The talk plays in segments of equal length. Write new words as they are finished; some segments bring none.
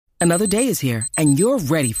Another day is here, and you're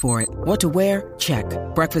ready for it. What to wear? Check.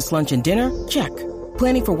 Breakfast, lunch, and dinner? Check.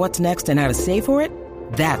 Planning for what's next and how to save for it?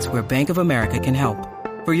 That's where Bank of America can help.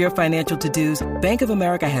 For your financial to-dos, Bank of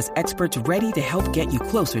America has experts ready to help get you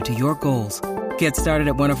closer to your goals. Get started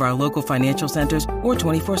at one of our local financial centers or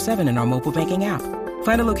 24/7 in our mobile banking app.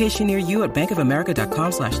 Find a location near you at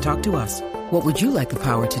bankofamerica.com/talktous. What would you like the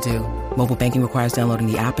power to do? Mobile banking requires downloading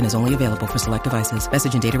the app and is only available for select devices.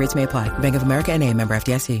 Message and data rates may apply. Bank of America N.A., member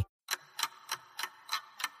FDIC.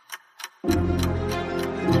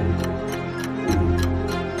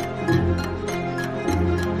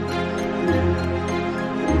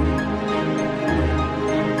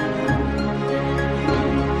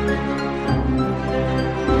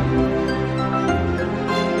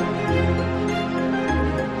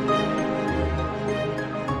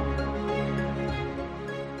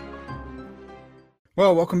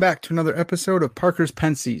 Well, welcome back to another episode of Parker's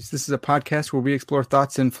Pensies. This is a podcast where we explore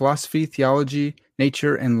thoughts in philosophy, theology,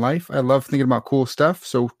 nature, and life. I love thinking about cool stuff,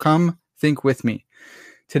 so come think with me.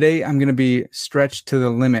 Today, I'm going to be stretched to the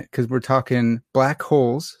limit because we're talking black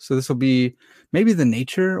holes. So this will be maybe the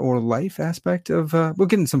nature or life aspect of, we'll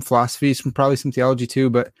get into some philosophy, probably some theology too,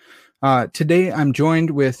 but today I'm joined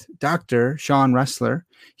with Dr. Sean Ressler.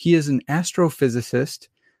 He is an astrophysicist.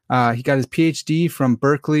 He got his PhD from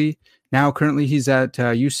Berkeley. Now, currently, he's at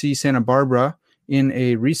UC Santa Barbara in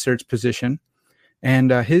a research position,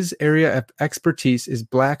 and his area of expertise is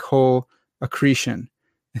black hole accretion.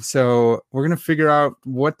 And so we're going to figure out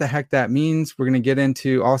what the heck that means. We're going to get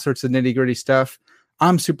into all sorts of nitty-gritty stuff.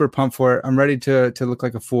 I'm super pumped for it. I'm ready to look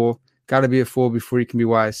like a fool. Got to be a fool before you can be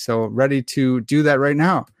wise. So ready to do that right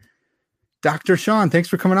now. Dr. Sean, thanks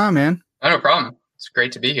for coming on, man. Oh, no problem. It's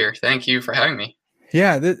great to be here. Thank you for having me.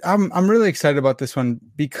 Yeah, I'm really excited about this one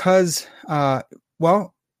because,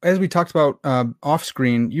 well, as we talked about off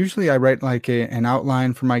screen, usually I write like an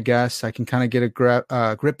outline for my guests. I can kind of get a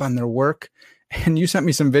grip on their work. And you sent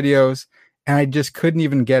me some videos, and I just couldn't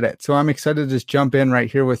even get it. So I'm excited to just jump in right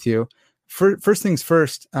here with you. First things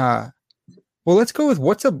first. Well, let's go with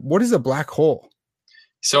what is a black hole?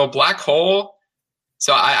 So a black hole.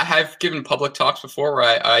 So I have given public talks before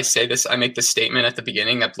where I say this, I make this statement at the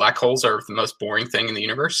beginning that black holes are the most boring thing in the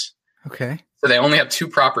universe. Okay. So they only have two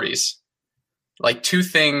properties. Like two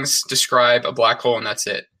things describe a black hole, and that's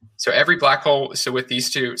it. So every black hole, so with these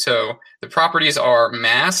two, so the properties are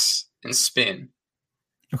mass and spin.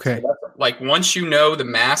 Okay. So like once you know the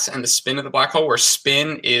mass and the spin of the black hole, where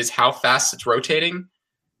spin is how fast it's rotating,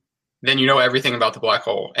 then you know everything about the black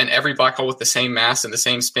hole. And every black hole with the same mass and the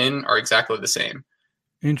same spin are exactly the same.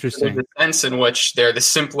 Interesting. There's a sense in which they're the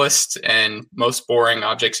simplest and most boring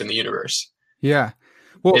objects in the universe. Yeah.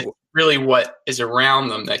 Well, it's really what is around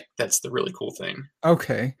them that's the really cool thing.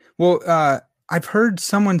 Okay. Well, I've heard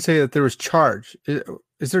someone say that there was charge.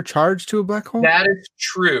 Is there charge to a black hole? That is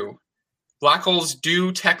true. Black holes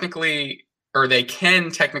do technically, or they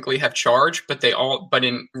can technically have charge, but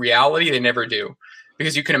in reality, they never do.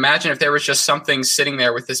 Because you can imagine if there was just something sitting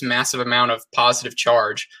there with this massive amount of positive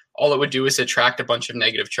charge, all it would do is attract a bunch of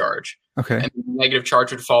negative charge. Okay. And the negative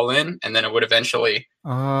charge would fall in, and then it would eventually.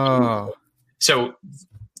 Oh. So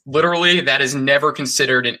literally, that is never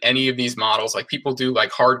considered in any of these models. Like people do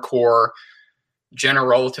like hardcore general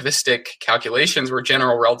relativistic calculations where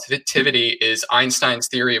general relativity is Einstein's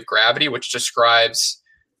theory of gravity, which describes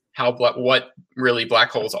what really black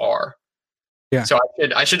holes are. Yeah. So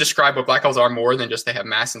I should describe what black holes are more than just they have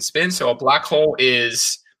mass and spin. So a black hole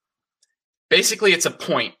is basically it's a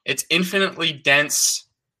point. It's infinitely dense,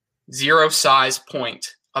 zero size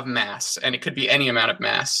point of mass, and it could be any amount of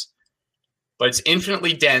mass, but it's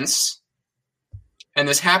infinitely dense. And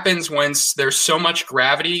this happens when there's so much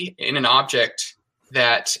gravity in an object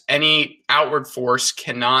that any outward force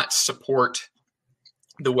cannot support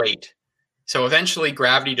the weight. So eventually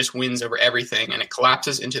gravity just wins over everything, and it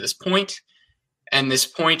collapses into this point. And this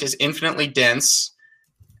point is infinitely dense,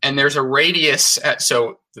 and there's a radius.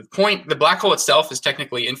 So the black hole itself is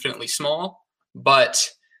technically infinitely small, but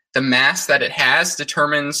the mass that it has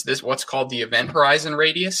determines what's called the event horizon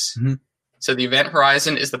radius. Mm-hmm. So the event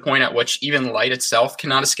horizon is the point at which even light itself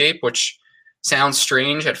cannot escape, which sounds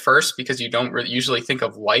strange at first because you don't usually think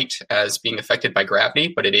of light as being affected by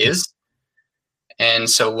gravity, but it is. And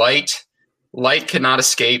so light cannot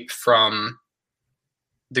escape from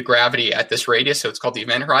the gravity at this radius, so it's called the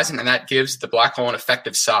event horizon, and that gives the black hole an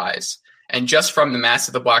effective size. And just from the mass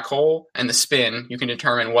of the black hole and the spin, you can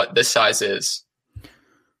determine what this size is.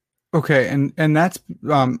 Okay, and that's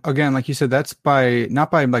again, like you said, that's not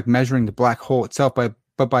by like measuring the black hole itself, but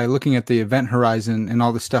by looking at the event horizon and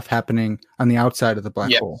all the stuff happening on the outside of the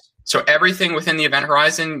black hole. So everything within the event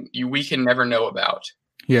horizon, we can never know about.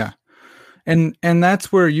 Yeah. And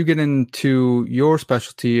that's where you get into your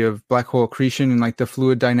specialty of black hole accretion and like the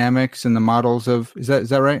fluid dynamics and the models of, is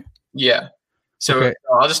that right? Yeah. So Okay.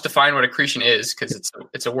 I'll just define what accretion is, because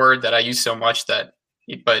it's a word that I use so much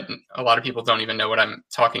but a lot of people don't even know what I'm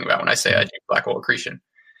talking about when I say I do black hole accretion.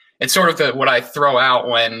 It's sort of what I throw out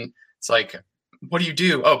when it's like, what do you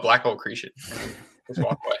do? Oh, black hole accretion. Just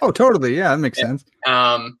walk away. Oh, totally. Yeah, that makes sense.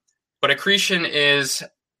 But accretion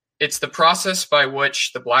it's the process by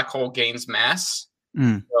which the black hole gains mass.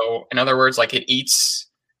 So in other words, like it eats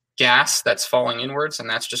gas that's falling inwards, and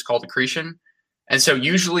that's just called accretion. And so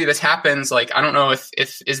usually this happens, like, I don't know if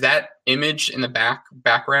is that image in the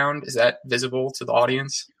background, is that visible to the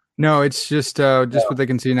audience? No, it's just what they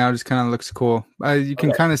can see now. Just kind of looks cool. You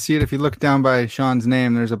can kind of see it if you look down by Sean's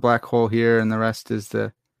name. There's a black hole here, and the rest is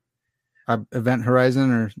the event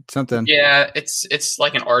horizon or something. Yeah, it's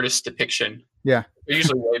like an artist depiction. Yeah, they're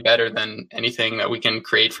usually way better than anything that we can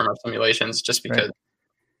create from our simulations, just because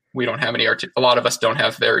we don't have any a lot of us don't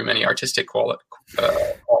have very many artistic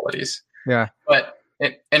qualities. Yeah, but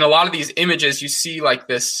in a lot of these images, you see like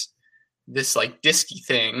this like disky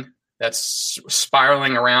thing that's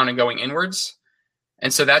spiraling around and going inwards.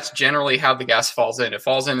 And so that's generally how the gas falls in. It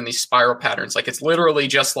falls in these spiral patterns. Like it's literally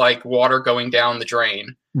just like water going down the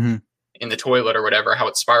drain in the toilet or whatever, how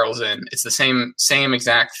it spirals in. It's the same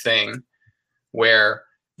exact thing, where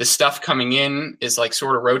the stuff coming in is like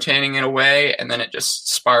sort of rotating in a way, and then it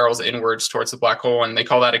just spirals inwards towards the black hole. And they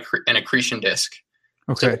call that an accretion disk.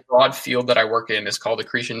 Okay. So the broad field that I work in is called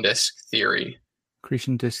accretion disk theory.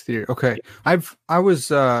 Accretion disk theory. Okay.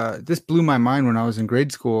 This blew my mind when I was in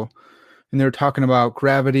grade school, and they were talking about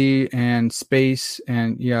gravity and space.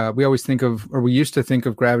 And yeah, we used to think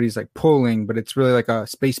of gravity as like pulling, but it's really like a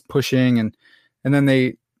space pushing. And then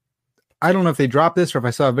I don't know if they dropped this or if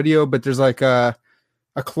I saw a video, but there's like a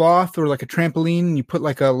cloth or like a trampoline, and you put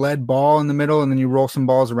like a lead ball in the middle, and then you roll some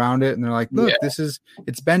balls around it. And they're like, look,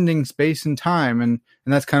 it's bending space and time. And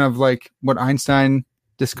that's kind of like what Einstein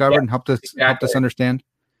discovered and helped us understand.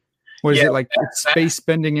 What is it like? It's space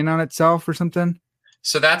bending in on itself or something?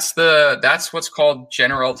 So that's what's called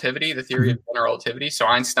general relativity, the theory of general relativity. So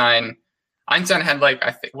Einstein had like,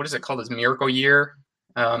 I think, what is it called? His miracle year.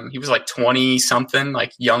 He was like 20 something,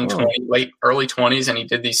 like young 20, early 20s. And he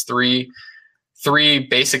did these three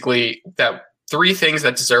things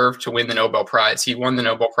that deserved to win the Nobel Prize. He won the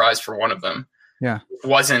Nobel Prize for one of them. Yeah. It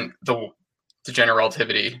wasn't the general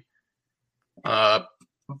relativity.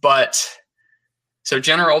 But so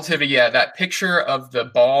general relativity, that picture of the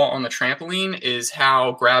ball on the trampoline is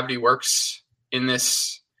how gravity works in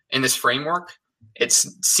this framework. It's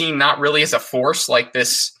seen not really as a force like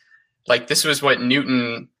this. Like this was what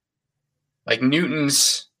Newton's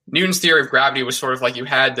theory of gravity was sort of like you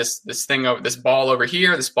had this thing of this ball over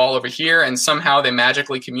here, and somehow they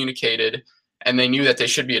magically communicated, and they knew that they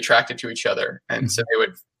should be attracted to each other, and so they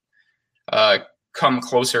would come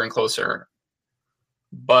closer and closer.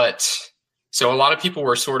 But so a lot of people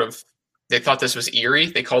were they thought this was eerie.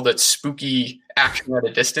 They called it spooky action at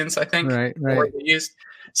a distance, I think. Right. They used.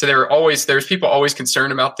 So there's people always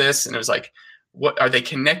concerned about this, and it was like, what are they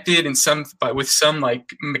connected with some like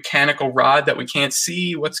mechanical rod that we can't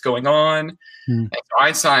see? What's going on? And so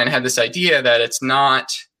Einstein had this idea that it's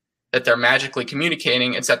not that they're magically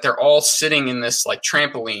communicating; it's that they're all sitting in this like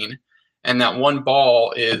trampoline, and that one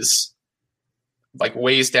ball is like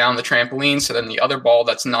weighs down the trampoline, so then the other ball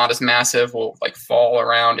that's not as massive will like fall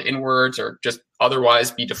around inwards or just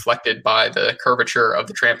otherwise be deflected by the curvature of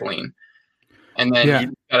the trampoline. And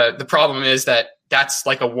then the problem is that that's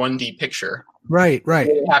like a 1D picture. Right. What's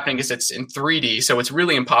happening is it's in 3D, so it's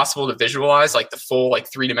really impossible to visualize like the full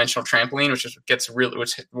like 3-dimensional trampoline,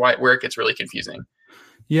 where it gets really confusing.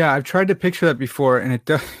 Yeah, I've tried to picture that before, and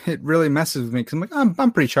it really messes with me because I'm like,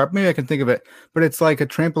 I'm pretty sharp. Maybe I can think of it, but it's like a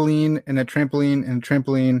trampoline and a trampoline and a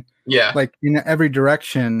trampoline. Yeah, like in every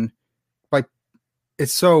direction. Like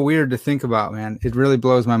it's so weird to think about, man. It really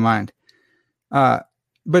blows my mind.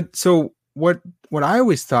 But so what I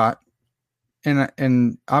always thought,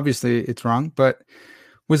 and obviously it's wrong, but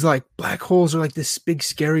was like black holes are like this big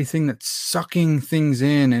scary thing that's sucking things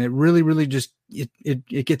in, and it really, really just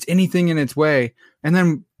it gets anything in its way. And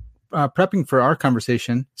then prepping for our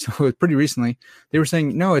conversation, so pretty recently, they were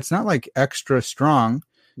saying, no, it's not like extra strong.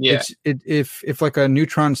 Yeah. If like a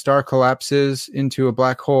neutron star collapses into a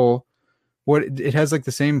black hole, it has like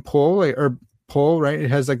the same pull, right?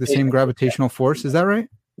 It has like the same gravitational force. Is that right?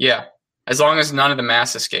 Yeah. As long as none of the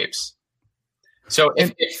mass escapes. So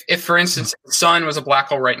if for instance, the sun was a black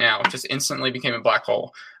hole right now, it just instantly became a black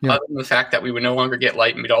hole. Yeah. Other than the fact that we would no longer get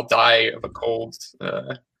light and we'd all die of a cold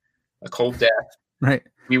death. Right.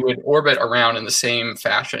 we would orbit around in the same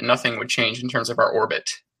fashion. Nothing would change in terms of our orbit.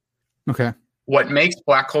 Okay. What makes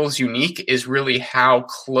black holes unique is really how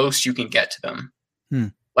close you can get to them.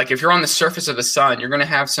 Like if you're on the surface of the sun, you're going to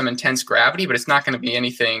have some intense gravity, but it's not going to be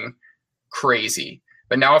anything crazy.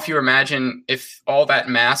 But now if you imagine if all that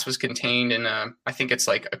mass was contained in I think it's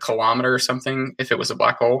like a kilometer or something, if it was a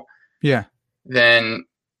black hole, then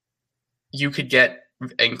you could get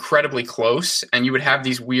incredibly close and you would have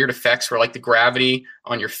these weird effects where like the gravity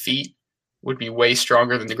on your feet would be way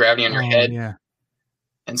stronger than the gravity on your head. Yeah.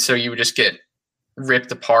 And so you would just get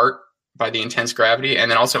ripped apart by the intense gravity. And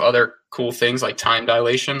then also other cool things like time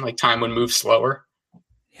dilation, like time would move slower.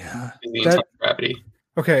 Yeah. The intense gravity.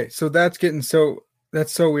 Okay. So that's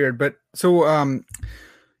so weird. But so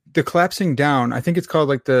the collapsing down, I think it's called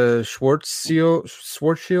like the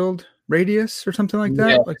Schwarzschild radius or something like that.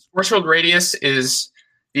 Yeah. Like Schwarzschild radius is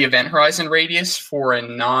the event horizon radius for a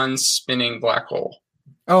non-spinning black hole.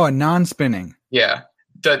 Oh, a non-spinning. Yeah.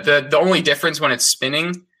 The only difference when it's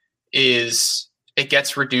spinning is it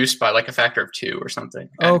gets reduced by like a factor of 2 or something.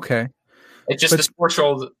 Okay. It's just the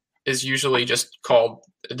Schwarzschild is usually just called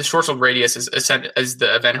the Schwarzschild radius is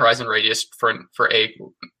the event horizon radius for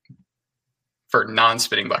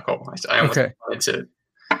non-spinning black hole. I almost wanted to.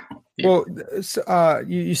 Well,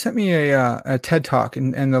 you sent me a TED talk,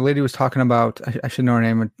 and the lady was talking about. I should know her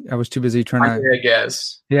name. I was too busy trying Andrea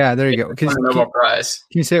Ghez. Yeah, there you go. Nobel Prize.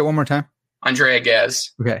 Can you say it one more time? Andrea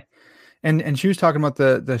Ghez. Okay. And she was talking about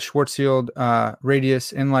the Schwarzschild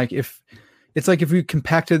radius, and like if we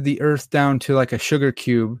compacted the Earth down to like a sugar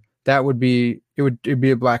cube, it'd be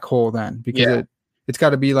a black hole then, because it's got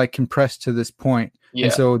to be like compressed to this point. Yeah.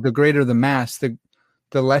 And so the greater the mass,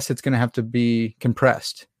 the less it's going to have to be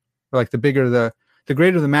compressed. Or like the greater the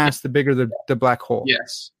mass, the bigger the black hole.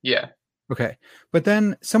 Yes. Yeah. Okay. But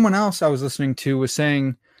then someone else I was listening to was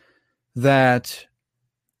saying that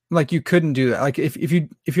like you couldn't do that. Like if you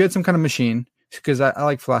had some kind of machine, because I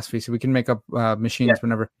like philosophy, so we can make up machines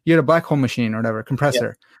whenever you had a black hole machine or whatever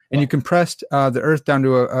compressor, and you compressed the Earth down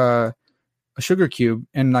to a sugar cube,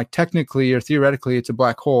 and like technically or theoretically it's a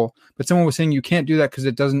black hole. But someone was saying you can't do that because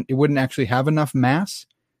it wouldn't actually have enough mass,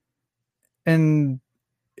 and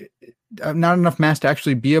not enough mass to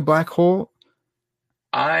actually be a black hole.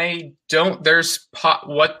 There's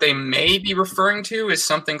what they may be referring to is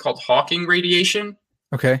something called Hawking radiation.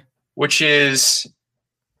 Okay. Which is,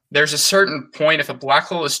 there's a certain point, if a black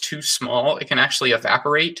hole is too small, it can actually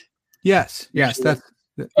evaporate. Yes. That's,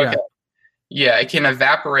 okay. Yeah, it can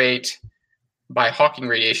evaporate by Hawking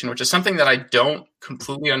radiation, which is something that I don't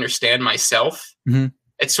completely understand myself. Mm-hmm.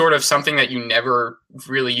 It's sort of something that you never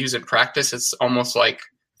really use in practice. It's almost like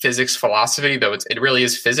physics philosophy, though it really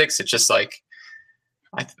is physics. It's just like,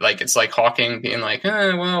 it's like Hawking being like,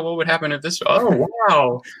 well, what would happen if this? Oh,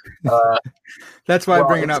 wow. That's why I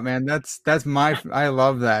bring it up, man. That's I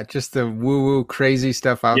love that. Just the woo crazy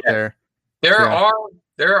stuff out there. There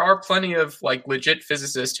are plenty of like legit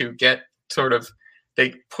physicists who get sort of,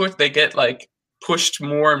 they get like pushed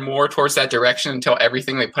more and more towards that direction until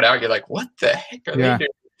everything they put out, you're like, what the heck are they doing?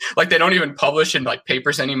 Like they don't even publish in like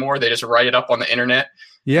papers anymore. They just write it up on the internet.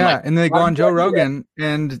 Yeah, and they go on Joe Rogan,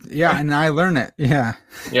 and I learn it. Yeah.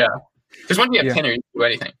 Because when you have tenure, you can do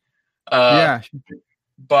anything.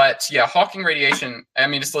 But yeah, Hawking radiation, I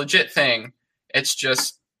mean, it's a legit thing. It's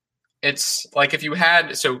like if you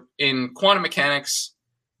had, so in quantum mechanics,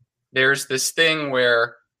 there's this thing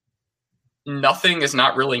where nothing is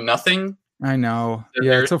not really nothing. I know.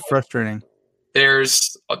 It's so frustrating.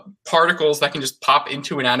 There's particles that can just pop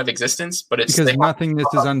into and out of existence, but it's because nothingness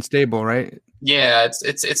is unstable, right? Yeah,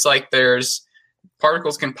 it's like there's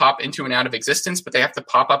particles can pop into and out of existence, but they have to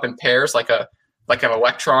pop up in pairs, like an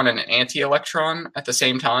electron and an anti-electron at the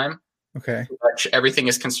same time. Okay. Everything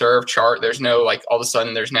is conserved charge. There's no like all of a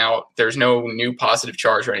sudden there's no new positive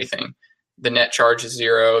charge or anything. The net charge is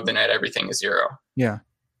 0. The net everything is 0. Yeah.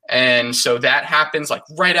 And so that happens like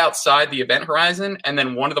right outside the event horizon. And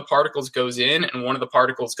then one of the particles goes in and one of the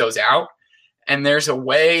particles goes out. And there's a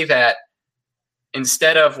way that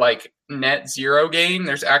instead of like net 0 gain,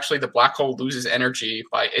 there's actually the black hole loses energy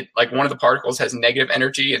by it. Like one of the particles has negative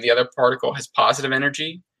energy and the other particle has positive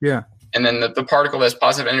energy. Yeah. And then the particle that has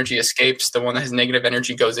positive energy escapes. The one that has negative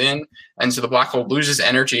energy goes in. And so the black hole loses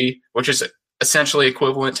energy, which is essentially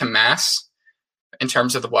equivalent to mass in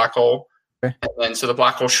terms of the black hole. Okay. And then so the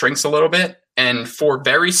black hole shrinks a little bit. And for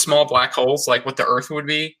very small black holes, like what the Earth would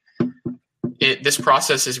be, this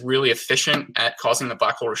process is really efficient at causing the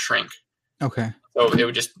black hole to shrink. Okay. So it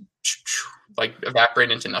would just like evaporate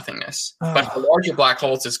into nothingness. But for larger black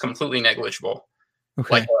holes, it's completely negligible.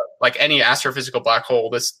 Okay. Like any astrophysical black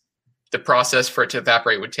hole, the process for it to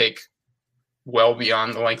evaporate would take well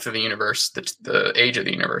beyond the length of the universe, the age of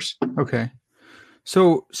the universe. Okay.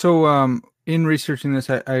 So in researching this,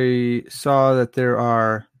 I saw that there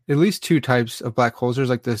are at least two types of black holes. There's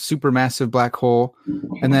like the supermassive black hole,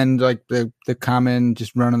 and then like the common,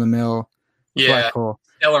 just run of the mill black hole.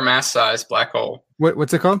 Stellar mass size black hole.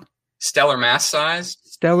 What's it called? Stellar mass size.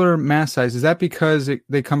 Stellar mass size. Is that because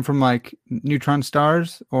they come from like neutron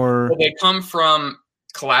stars, or Well, they come from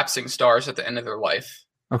collapsing stars at the end of their life?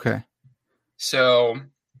 Okay. So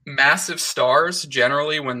massive stars,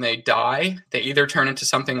 generally, when they die, they either turn into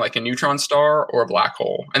something like a neutron star or a black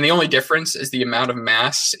hole. And the only difference is the amount of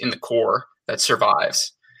mass in the core that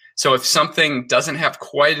survives. So if something doesn't have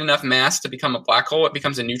quite enough mass to become a black hole, it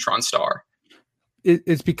becomes a neutron star.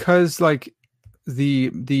 It's because like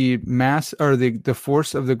the mass or the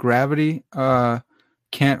force of the gravity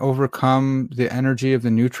can't overcome the energy of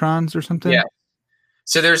the neutrons or something? Yeah.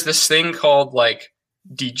 So there's this thing called like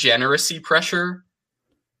degeneracy pressure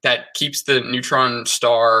that keeps the neutron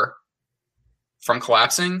star from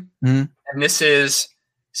collapsing. Mm-hmm. And this is,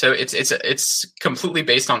 so it's completely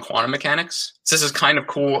based on quantum mechanics. So this is kind of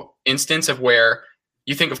cool instance of where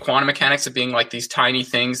you think of quantum mechanics of being like these tiny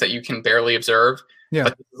things that you can barely observe. Yeah.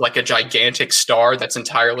 But like a gigantic star that's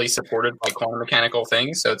entirely supported by quantum mechanical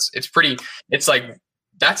things. So it's like,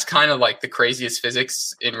 that's kind of like the craziest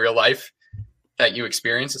physics in real life that you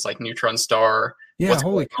experience. It's like neutron star. Yeah,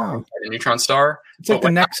 holy cow. A neutron star. It's like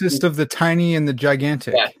the nexus of the tiny and the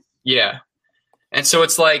gigantic. Yeah. And so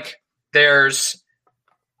it's like there's,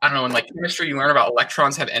 I don't know, in like chemistry, you learn about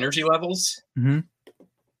electrons have energy levels. Mm-hmm.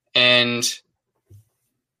 And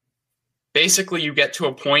basically you get to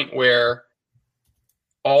a point where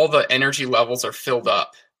all the energy levels are filled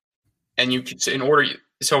up. And you can, so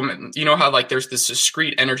you know how like there's this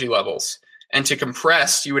discrete energy levels. And to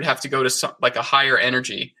compress, you would have to go to like a higher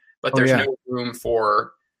energy. But there's no room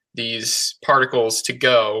for these particles to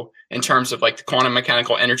go in terms of like the quantum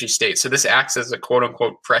mechanical energy state. So this acts as a quote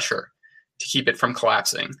unquote pressure to keep it from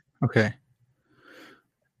collapsing. Okay.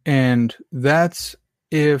 And that's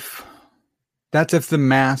if the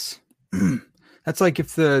mass, that's like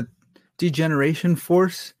if the degeneration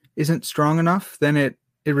force isn't strong enough, then it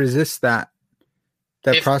resists that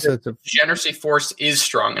process of degeneracy force is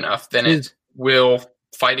strong enough, then it will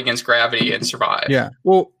fight against gravity and survive. Yeah.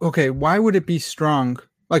 Well, okay. Why would it be strong?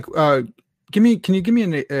 Like, can you give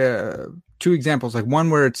me two examples? Like one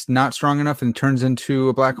where it's not strong enough and turns into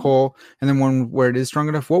a black hole, and then one where it is strong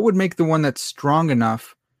enough. What would make the one that's strong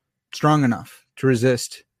enough to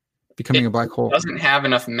resist becoming a black hole? It doesn't have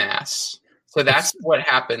enough mass. So that's what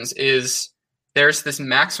happens is there's this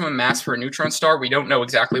maximum mass for a neutron star. We don't know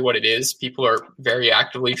exactly what it is. People are very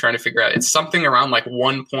actively trying to figure out. It's something around like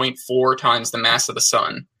 1.4 times the mass of the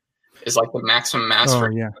sun is like the maximum mass for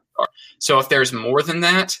a neutron star. So if there's more than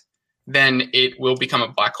that, then it will become a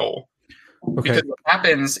black hole. Okay. Because what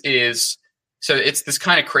happens is, so it's this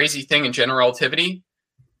kind of crazy thing in general relativity.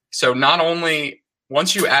 So not only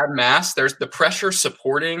once you add mass, there's the pressure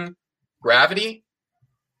supporting gravity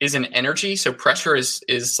is an energy. So pressure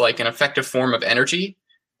is like an effective form of energy,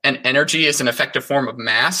 and energy is an effective form of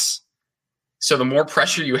mass. So the more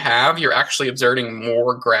pressure you have, you're actually exerting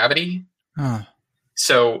more gravity.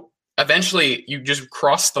 So eventually you just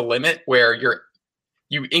cross the limit where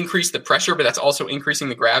you increase the pressure, but that's also increasing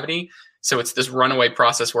the gravity. So it's this runaway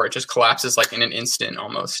process where it just collapses like in an instant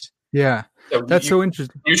almost. Yeah. So that's so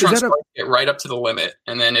interesting. Neutrons get right up to the limit.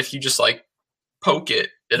 And then if you just like poke it,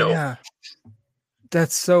 it'll... Yeah.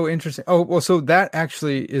 That's so interesting. Oh, well, so that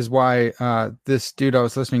actually is why this dude I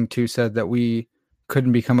was listening to said that we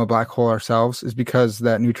couldn't become a black hole ourselves, is because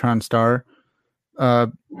that neutron star,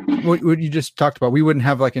 what you just talked about, we wouldn't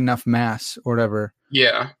have like enough mass or whatever.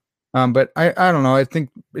 Yeah. But I don't know. I think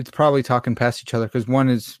it's probably talking past each other because one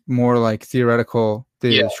is more like theoretical.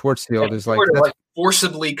 The Schwarzschild is like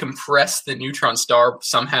forcibly compress the neutron star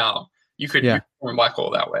somehow. You could form a black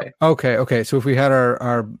hole that way. Okay. So if we had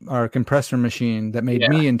our compressor machine that made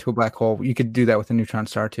me into a black hole, you could do that with a neutron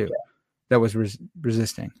star too. Yeah. That was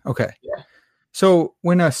resisting. Okay. Yeah. So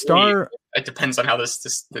when a star, it depends on how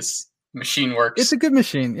this machine works. It's a good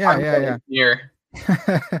machine. Yeah.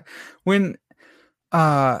 When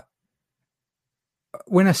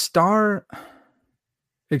a star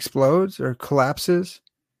explodes or collapses,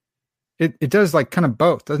 it does like kind of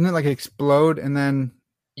both, doesn't it? Like explode and then.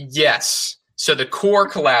 Yes. So the core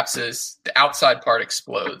collapses, the outside part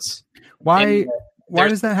explodes. Why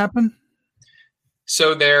does that happen?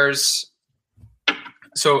 So the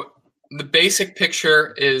basic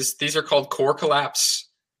picture is these are called core collapse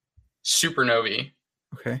supernovae.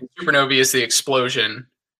 Okay. Supernovae is the explosion,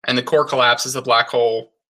 and the core collapse is the black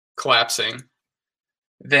hole collapsing.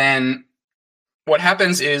 Then what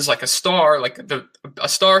happens is like a star, a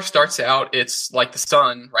star starts out, it's like the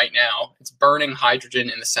sun right now. It's burning hydrogen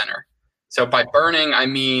in the center. So by burning, I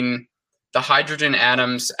mean the hydrogen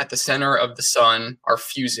atoms at the center of the sun are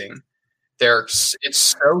fusing. It's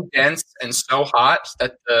so dense and so hot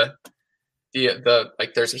that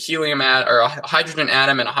there's a helium or a hydrogen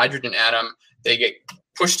atom and a hydrogen atom. They get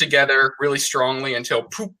pushed together really strongly until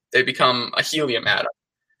poof, they become a helium atom.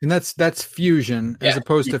 And that's fusion as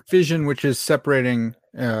opposed to fission, which is separating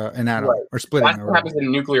an atom or splitting. That's what happens in a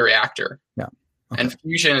nuclear reactor. Yeah. Okay. And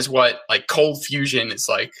fusion is what, like cold fusion is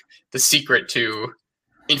like the secret to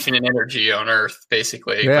infinite energy on Earth,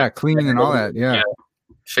 basically. Yeah, cleaning and all that. Yeah.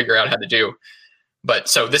 Figure out how to do. But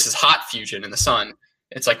so this is hot fusion in the sun.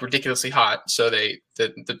 It's like ridiculously hot. So the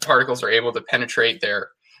particles are able to penetrate there.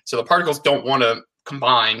 So the particles don't want to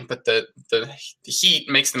combine, but the heat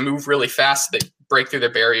makes them move really fast. They break through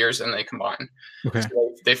their barriers and they combine. Okay.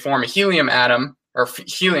 So they form a helium atom or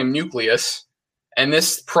helium nucleus. And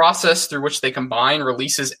this process through which they combine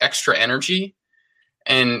releases extra energy.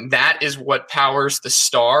 And that is what powers the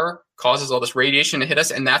star, causes all this radiation to hit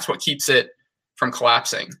us. And that's what keeps it from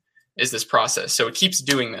collapsing, is this process. So it keeps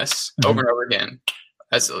doing this over and over again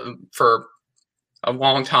for a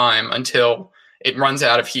long time until it runs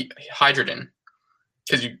out of hydrogen.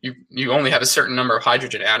 Because you only have a certain number of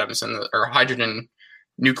hydrogen atoms or hydrogen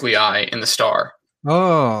nuclei in the star.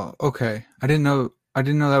 Oh, okay. I didn't know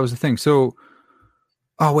that was a thing. So,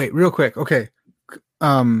 oh wait, real quick. Okay.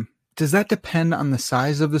 Does that depend on the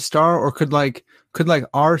size of the star, or could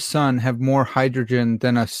our sun have more hydrogen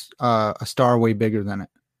than a star way bigger than it?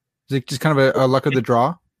 Is it just kind of a luck of the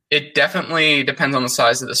draw? It definitely depends on the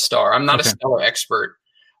size of the star. I'm not a stellar expert,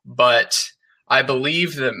 but I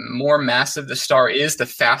believe the more massive the star is, the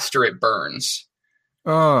faster it burns.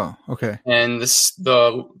 Oh, okay. And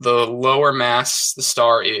the lower mass the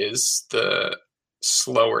star is, the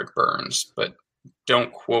slower it burns. But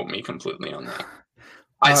don't quote me completely on that.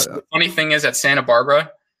 The funny thing is, at Santa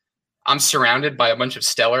Barbara, I'm surrounded by a bunch of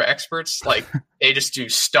stellar experts. Like, they just do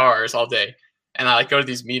stars all day. And I go to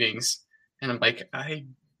these meetings, and I'm like, I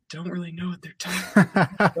don't really know what they're talking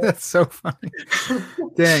about. That's so funny.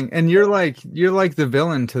 Dang. And you're like the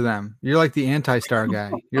villain to them. You're like the anti-star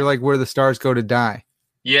guy. You're like where the stars go to die.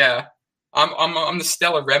 Yeah. I'm the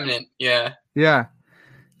stellar remnant. Yeah. Yeah.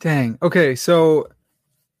 Dang. Okay. So,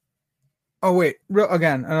 oh wait,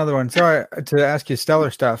 again, another one. Sorry to ask you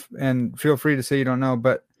stellar stuff, and feel free to say you don't know,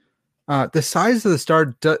 but the size of the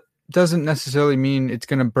star doesn't necessarily mean it's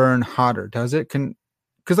going to burn hotter, does it?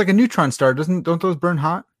 Because like a neutron star, don't those burn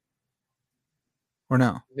hot? Or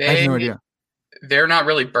no? I have no idea. They're not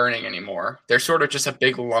really burning anymore. They're sort of just a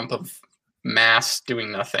big lump of mass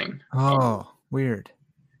doing nothing. Oh, weird.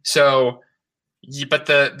 So, but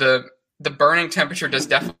the burning temperature does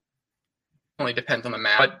definitely depend on the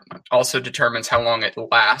mass, but also determines how long it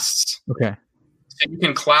lasts. Okay. So you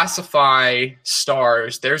can classify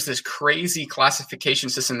stars. There's this crazy classification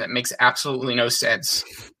system that makes absolutely no sense.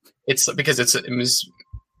 It's because it was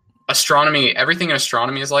astronomy. Everything in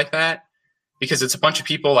astronomy is like that. Because it's a bunch of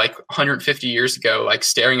people like 150 years ago, like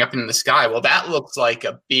staring up into the sky. Well, that looks like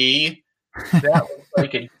a B. That looks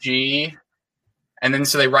like a G. And then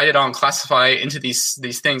so they write it on, classify into these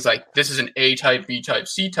things like this is an A type, B type,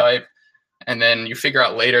 C type. And then you figure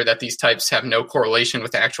out later that these types have no correlation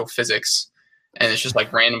with the actual physics. And it's just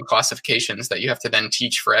like random classifications that you have to then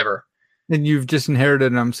teach forever. And you've just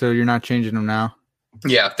inherited them, so you're not changing them now.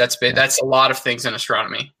 Yeah, that's a lot of things in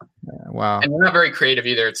astronomy. Wow. And we're not very creative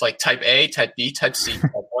either. It's like type A, type B, type C,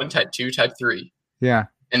 type 1, type 2, type 3. Yeah.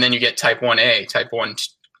 And then you get type 1A, type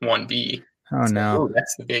 1B. Oh, so, no.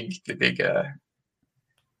 That's the big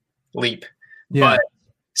leap. Yeah. But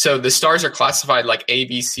so the stars are classified like A,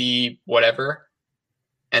 B, C, whatever.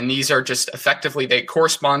 And these are just effectively, they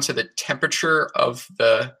correspond to the temperature of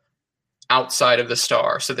the outside of the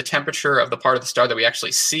star. So the temperature of the part of the star that we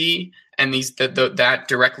actually see, and that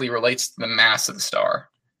directly relates to the mass of the star.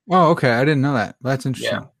 Oh, okay. I didn't know that. That's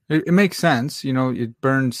interesting. Yeah. It makes sense. You know, it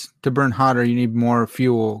burns to burn hotter. You need more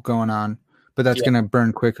fuel going on, but that's going to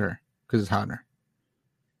burn quicker because it's hotter.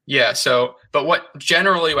 Yeah. So, but what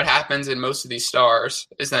happens in most of these stars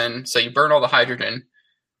is then, so you burn all the hydrogen,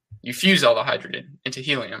 you fuse all the hydrogen into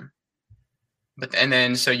helium, and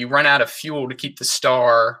then so you run out of fuel to keep the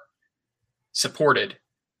star supported,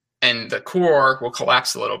 and the core will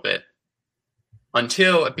collapse a little bit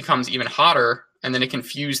until it becomes even hotter. And then it can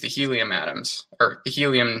fuse the helium atoms or the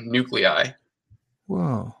helium nuclei.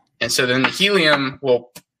 Whoa. And so then the helium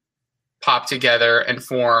will pop together and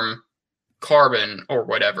form carbon or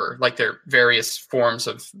whatever, like there are various forms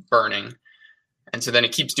of burning. And so then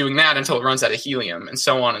it keeps doing that until it runs out of helium, and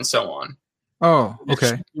so on and so on. Oh, Just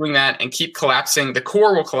okay. keep doing that and keep collapsing. The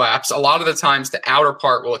core will collapse. A lot of the times, the outer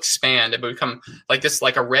part will expand and become like this,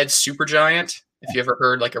 like a red supergiant. If you ever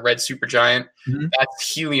heard like a red supergiant, Mhm.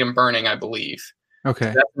 that's helium burning, I believe. Okay.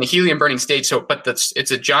 So that's in the helium burning state. So, but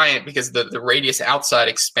it's a giant because the radius outside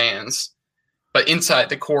expands, but inside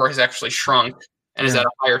the core has actually shrunk and is Yeah. at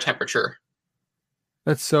a higher temperature.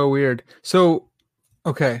 That's so weird. So,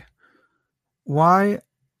 okay. Why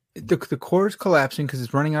the core is collapsing because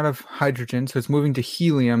it's running out of hydrogen, so it's moving to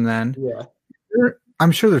helium then. Yeah.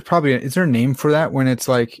 I'm sure there's probably is there a name for that when it's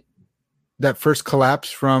like that first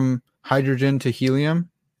collapse from hydrogen to helium?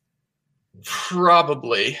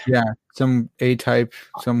 Probably. Yeah, some A type,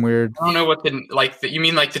 some weird. I don't know what you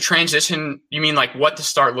mean like the transition, you mean like what the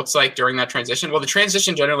star looks like during that transition? Well, the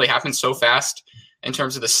transition generally happens so fast in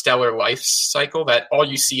terms of the stellar life cycle that all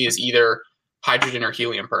you see is either hydrogen or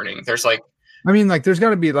helium burning. There's like I mean, like there's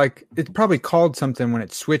got to be like it's probably called something when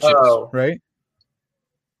it switches, right?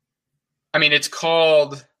 I mean, it's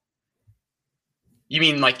called. You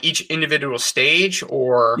mean like each individual stage,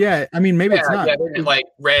 or Yeah, I mean maybe it's not. Yeah, like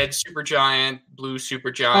red supergiant, blue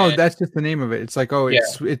supergiant. Oh, that's just the name of it. It's like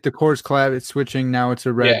the core's collapse, it's switching. Now it's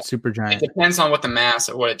a red supergiant. It depends on what the mass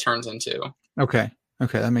of what it turns into. Okay,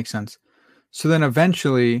 that makes sense. So then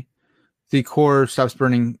eventually, the core stops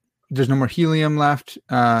burning. There's no more helium left.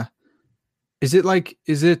 Is it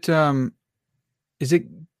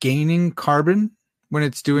gaining carbon when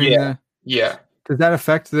it's doing Yeah. Does that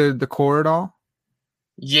affect the core at all?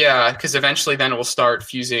 Yeah, because eventually then it will start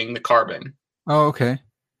fusing the carbon. Oh, okay.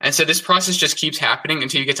 And so this process just keeps happening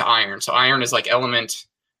until you get to iron. So iron is like element.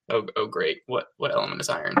 Oh, great. What element is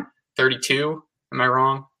iron? 32? Am I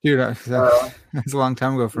wrong? Dude, that's a long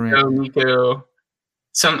time ago for me. Nico.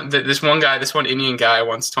 This one Indian guy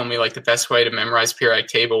once told me like the best way to memorize periodic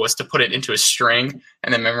table was to put it into a string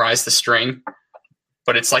and then memorize the string.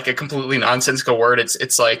 But it's like a completely nonsensical word.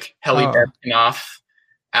 It's like Heli Bebkinoff,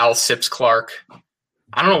 Al Sips Clark.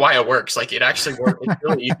 I don't know why it works. Like it actually works. It's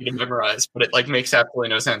really easy to memorize, but it like makes absolutely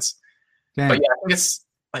no sense. Damn. But yeah, I think it's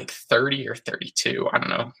like 30 or 32. I don't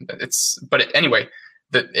know. Anyway,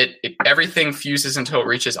 everything fuses until it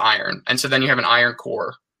reaches iron, and so then you have an iron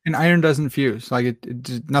core. And iron doesn't fuse. Like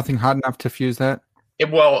it nothing hot enough to fuse that.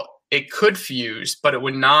 It could fuse, but it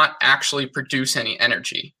would not actually produce any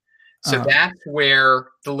energy. So that's where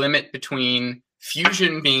the limit between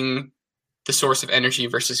fusion being the source of energy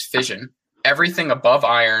versus fission. Everything above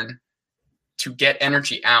iron, to get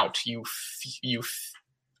energy out, you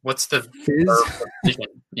what's the fizz? Fission?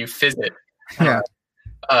 You fizz it. Yeah.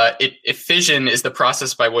 Fission is the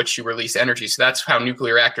process by which you release energy. So that's how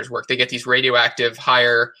nuclear reactors work. They get these radioactive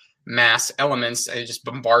higher mass elements and they just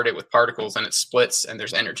bombard it with particles and it splits and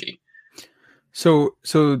there's energy. So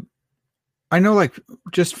I know, like,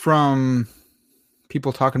 just from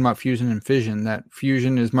people talking about fusion and fission, that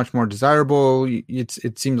fusion is much more desirable.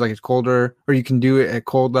 It seems like it's colder, or you can do it at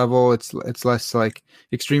cold level. It's less like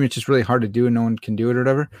extreme. It's just really hard to do, and no one can do it or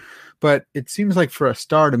whatever. But it seems like for a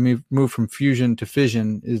star to move from fusion to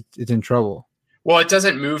fission, it's in trouble. Well, it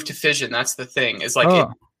doesn't move to fission. That's the thing. It's like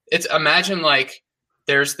it's imagine like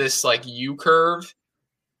there's this like U curve,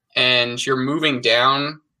 and you're moving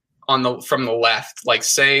down from the left. Like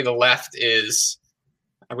say the left is,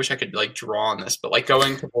 I wish I could like draw on this, but like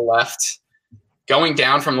going to the left, going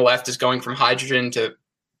down from the left is going from hydrogen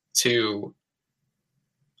to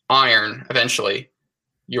iron. Eventually,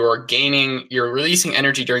 you're releasing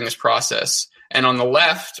energy during this process. And on the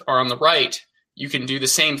left or on the right, you can do the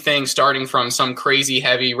same thing starting from some crazy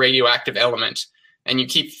heavy radioactive element, and you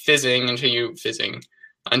keep fizzing until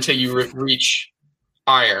you reach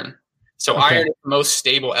iron. So iron is the most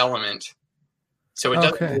stable element. So it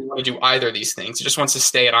doesn't really want to do either of these things. It just wants to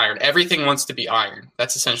stay at iron. Everything wants to be iron.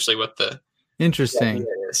 That's essentially what the interesting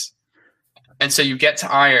is. And so you get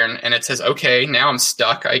to iron and it says, okay, now I'm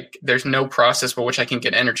stuck. There's no process by which I can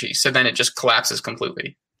get energy. So then it just collapses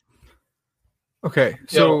completely. Okay.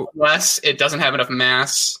 So unless it doesn't have enough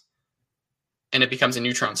mass and it becomes a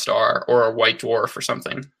neutron star or a white dwarf or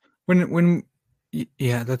something.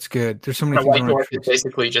 Yeah, that's good. There's so many things. A white dwarf is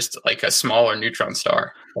basically just like a smaller neutron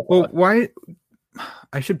star. Well, why?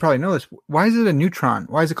 I should probably know this. Why is it a neutron?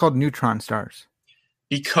 Why is it called neutron stars?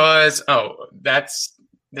 Because that's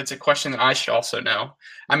a question that I should also know.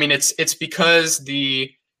 I mean, it's because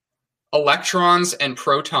the electrons and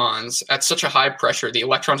protons at such a high pressure, the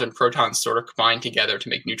electrons and protons sort of combine together to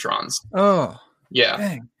make neutrons. Oh, yeah.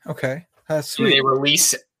 Dang. Okay, that's sweet. And they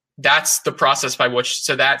release. That's the process by which.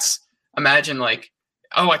 So that's. Imagine like,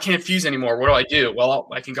 I can't fuse anymore. What do I do? Well,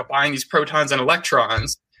 I can combine these protons and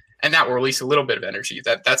electrons, and that will release a little bit of energy.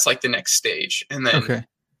 That's like the next stage, and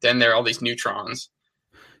then there are all these neutrons.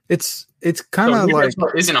 It's kind of like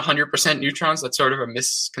isn't 100% neutrons. That's sort of a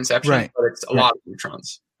misconception, right, but it's a lot of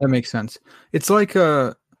neutrons. That makes sense. It's like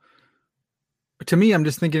to me, I'm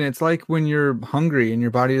just thinking it's like when you're hungry and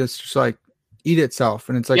your body is just like eat itself,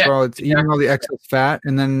 and it's like, well, it's eating all the excess fat,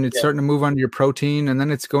 and then it's starting to move on to your protein, and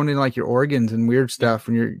then it's going into like your organs and weird stuff.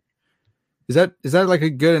 And is that like a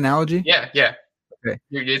good analogy? Yeah. Okay.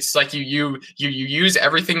 It's like you use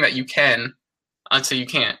everything that you can until you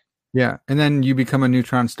can't. Yeah, and then you become a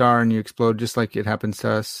neutron star and you explode, just like it happens to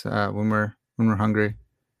us when we're hungry.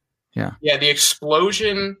 Yeah. Yeah, the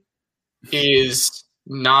explosion is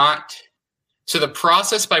not. So the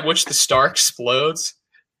process by which the star explodes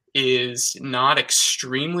is not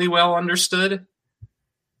extremely well understood.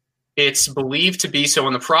 It's believed to be so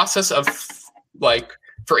in the process of, like,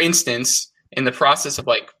 for instance, in the process of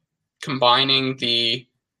like combining the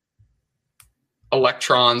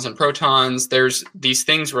electrons and protons, there's these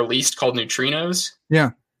things released called neutrinos.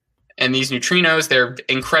 Yeah. And these neutrinos, they're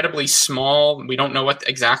incredibly small. We don't know what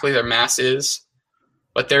exactly their mass is,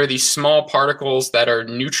 but they're these small particles that are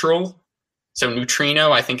neutral. So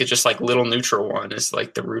neutrino, I think it's just like little neutral one is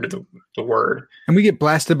like the root of the word. And we get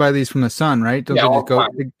blasted by these from the sun, right? Don't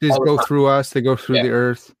they just go through us? They go through the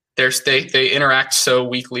earth. They interact so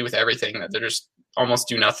weakly with everything that they just almost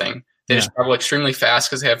do nothing. They just travel extremely fast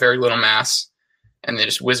because they have very little mass, and they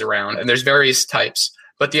just whiz around. And there's various types.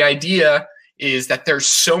 But the idea is that there's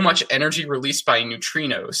so much energy released by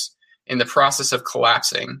neutrinos in the process of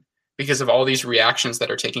collapsing because of all these reactions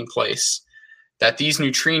that are taking place, that these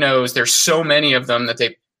neutrinos, there's so many of them that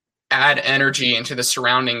they add energy into the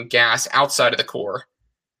surrounding gas outside of the core,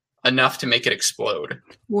 enough to make it explode.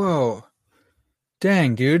 Whoa.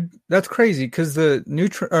 Dang, dude. That's crazy, because the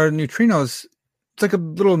neutrinos, it's like a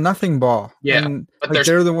little nothing ball. Yeah, and like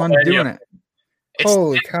they're the ones doing it. It's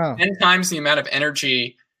holy cow. 10 times the amount of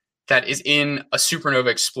energy that is in a supernova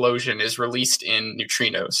explosion is released in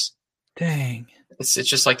neutrinos. Dang. It's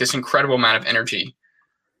just like this incredible amount of energy.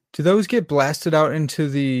 Do those get blasted out into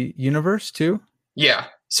the universe too? Yeah.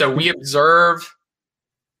 So there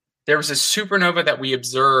was a supernova that we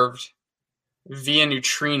observed via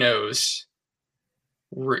neutrinos.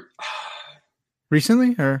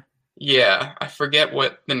 Recently, or? Yeah, I forget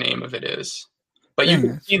what the name of it is. But you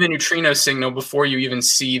can see the neutrino signal before you even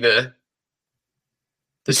see the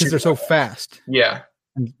because they're so fast. Yeah.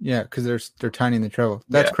 Yeah, because they're tiny and they travel.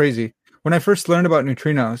 That's crazy. When I first learned about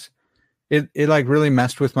neutrinos, it like really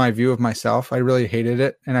messed with my view of myself. I really hated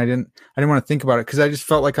it, and I didn't want to think about it because I just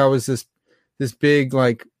felt like I was this big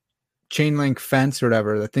like chain link fence or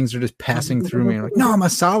whatever. That things are just passing through me. I'm like, no, I'm a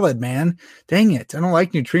solid, man. Dang it, I don't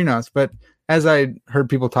like neutrinos. But as I heard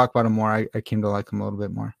people talk about them more, I came to like them a little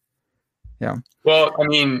bit more. Yeah. Well, I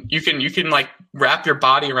mean, you can like wrap your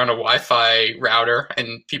body around a Wi-Fi router,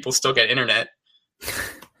 and people still get internet.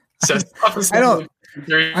 So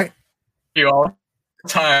you all the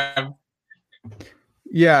time.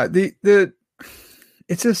 Yeah, the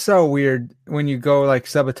it's just so weird when you go like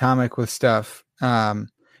subatomic with stuff, and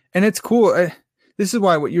it's cool. This is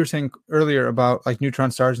why what you were saying earlier about like neutron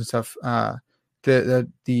stars and stuff,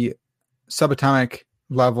 the subatomic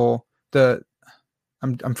level,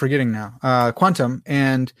 I'm forgetting now, quantum,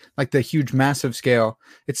 and like the huge massive scale.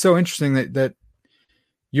 It's so interesting that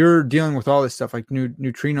you're dealing with all this stuff. Like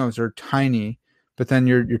neutrinos are tiny, but then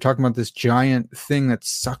you're talking about this giant thing that's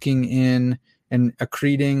sucking in and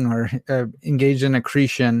accreting or engaged in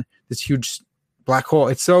accretion, this huge black hole.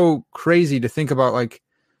 It's so crazy to think about like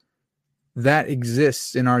that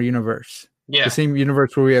exists in our universe. Yeah. The same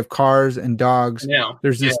universe where we have cars and dogs. Yeah.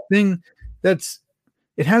 There's this thing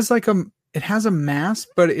it has a mass,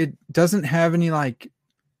 but it doesn't have any like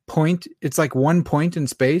point. It's like one point in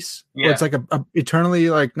space. Yeah. Or it's like a eternally,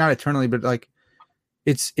 like not eternally, but like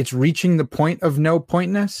it's reaching the point of no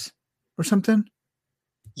pointness or something.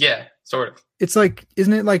 Yeah, sort of. It's like,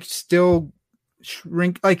 isn't it like still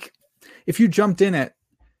shrink? Like if you jumped in it,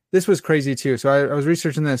 this was crazy too. So I was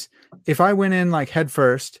researching this. If I went in like head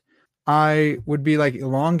first, I would be like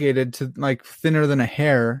elongated to like thinner than a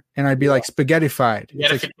hair, and I'd be like spaghettified.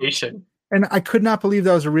 Spaghettification. Like, and I could not believe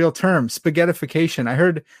that was a real term, spaghettification. I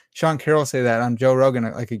heard Sean Carroll say that on Joe Rogan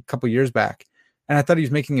like a couple years back, and I thought he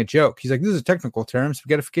was making a joke. He's like, "This is a technical term,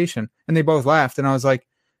 spaghettification," and they both laughed, and I was like,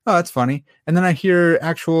 "Oh, that's funny." And then I hear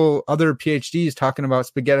actual other PhDs talking about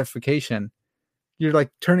spaghettification. You're like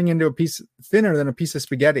turning into a piece thinner than a piece of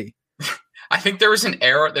spaghetti. I think there was an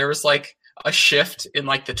era. There was like a shift in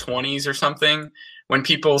like the 20s or something when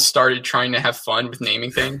people started trying to have fun with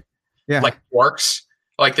naming things. Yeah. Like quarks.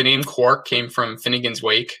 Like the name quark came from Finnegan's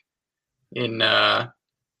Wake in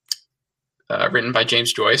written by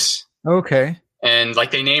James Joyce. Okay. And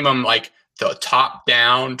like they name them like the top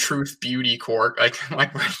down truth beauty quark, like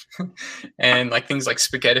and like things like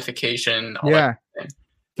spaghettification. All Yeah. that.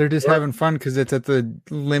 They're just having fun because it's at the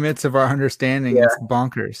limits of our understanding. Yeah. It's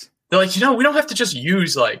bonkers. They're like, we don't have to just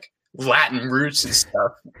use like Latin roots and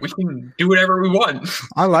stuff. We can do whatever we want.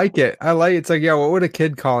 I like it. It's like, yeah, what would a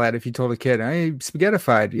kid call that if you told a kid, hey,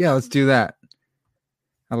 spaghettified? Yeah, let's do that.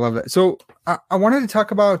 I love that. So I wanted to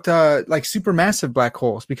talk about like supermassive black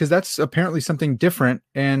holes, because that's apparently something different.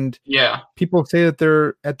 And people say that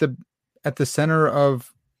they're at the center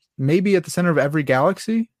of every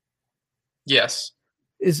galaxy. Yes.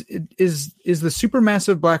 Is the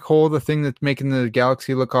supermassive black hole the thing that's making the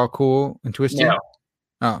galaxy look all cool and twisty? No.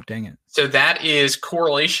 Oh, dang it. So that is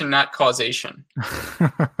correlation, not causation.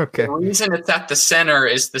 Okay. The reason it's at the center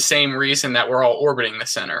is the same reason that we're all orbiting the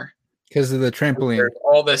center. Because of the trampoline. There's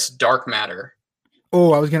all this dark matter.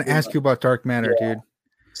 Oh, I was going to ask you about dark matter, dude.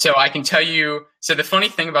 So I can tell you. So the funny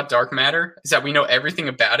thing about dark matter is that we know everything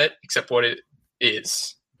about it except what it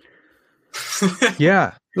is.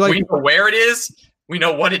 Yeah. Like, we know where it is. We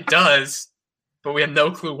know what it does, but we have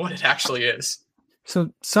no clue what it actually is.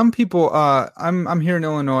 So some people, I'm here in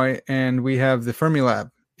Illinois, and we have the Fermilab,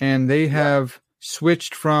 and they have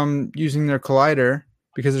switched from using their collider,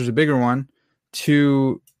 because there's a bigger one,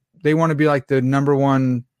 to they want to be like the number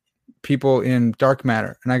one people in dark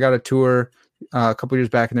matter. And I got a tour a couple years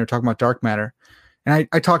back, and they were talking about dark matter, and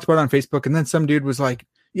I talked about it on Facebook, and then some dude was like,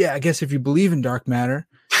 "Yeah, I guess if you believe in dark matter."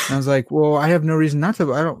 And I was like, well, I have no reason not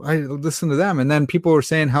to. I listen to them. And then people were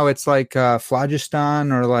saying how it's like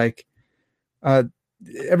phlogiston, or like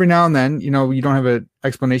every now and then, you don't have an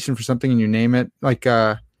explanation for something and you name it. Like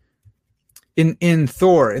in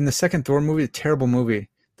Thor, in the second Thor movie, a terrible movie,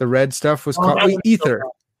 the red stuff was called ether.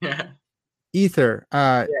 Ether.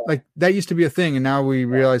 Like that used to be a thing, and now we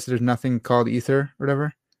realize there's nothing called ether or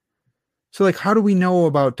whatever. So like, how do we know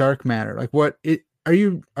about dark matter? Like are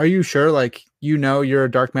you sure? Like, you're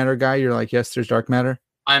a dark matter guy. You're like, yes, there's dark matter.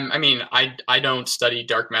 I don't study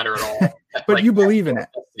dark matter at all. But like, you believe in it.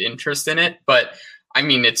 Interest in it, but I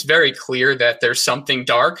mean, it's very clear that there's something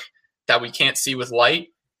dark that we can't see with light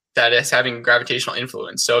that is having gravitational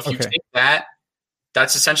influence. So if you take that,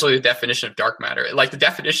 that's essentially the definition of dark matter. Like, the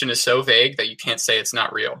definition is so vague that you can't say it's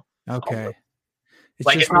not real. Okay.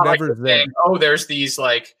 It's not like saying, there's these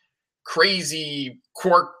like crazy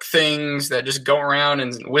quark things that just go around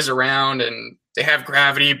and whiz around and they have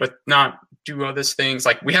gravity but not do all these things.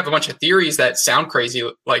 Like, we have a bunch of theories that sound crazy,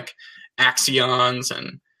 like axions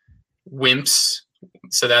and WIMPs.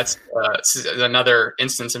 So that's another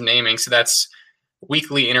instance of naming. So that's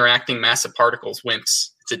weakly interacting massive particles, WIMPs.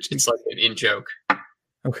 It's like an in-joke.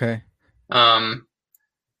 Okay.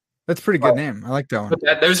 That's a pretty good name. I like that one.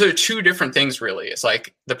 But those are two different things, really. It's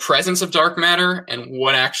like the presence of dark matter and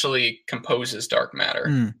what actually composes dark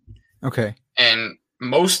matter. Okay. And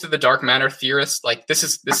most of the dark matter theorists, like this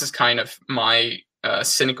is kind of my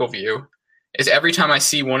cynical view, is every time I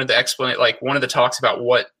see one of the talks about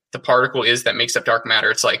what the particle is that makes up dark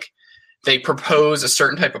matter, it's like they propose a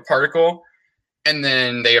certain type of particle, and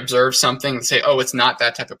then they observe something and say, oh, it's not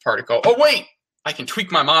that type of particle. Oh, wait, I can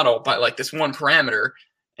tweak my model by like this one parameter.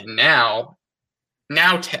 And now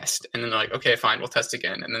test. And then they're like, okay, fine, we'll test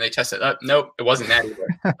again. And then they test it. Nope, it wasn't that either.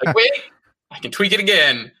 Like, wait, I can tweak it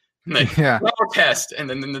again. And like, more test. And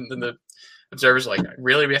then the observer's like,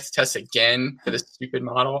 really, we have to test again for this stupid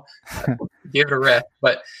model? Give it a rest.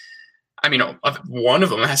 But I mean, one of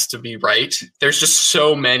them has to be right. There's just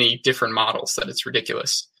so many different models that it's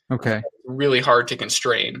ridiculous. Okay. It's really hard to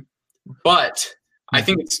constrain. But I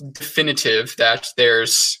think it's definitive that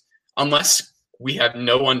unless we have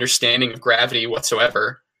no understanding of gravity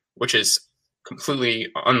whatsoever, which is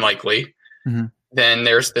completely unlikely, then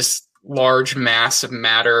there's this large mass of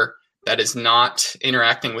matter that is not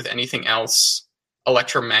interacting with anything else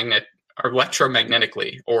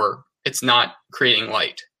electromagnetically, or it's not creating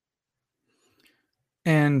light.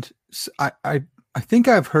 And I think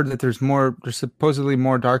I've heard that there's supposedly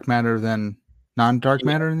more dark matter than non-dark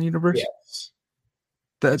matter in the universe. Yes.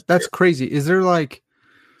 That's crazy. Is there like...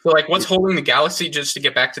 So, like, what's holding the galaxy, just to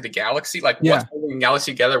get back to the galaxy, like, what's holding the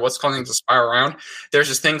galaxy together, what's causing it to spiral around? There's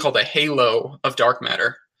this thing called a halo of dark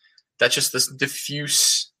matter. That's just this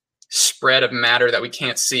diffuse spread of matter that we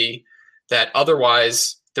can't see, that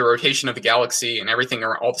otherwise the rotation of the galaxy and everything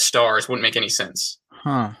around all the stars wouldn't make any sense.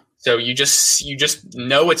 So you just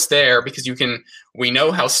know it's there because we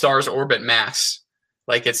know how stars orbit mass.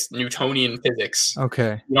 Like, it's Newtonian physics.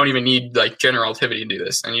 Okay. You don't even need, like, general relativity to do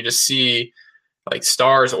this. And you just see, like,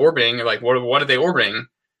 stars orbiting. You're like, what are they orbiting?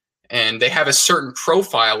 and they have a certain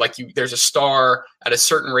profile. Like there's a star at a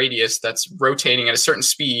certain radius that's rotating at a certain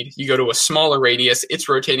speed. You go to a smaller radius, it's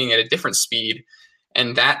rotating at a different speed.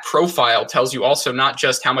 And that profile tells you also not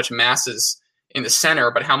just how much mass is in the center,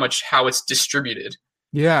 but how it's distributed.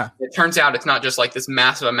 Yeah. It turns out it's not just like this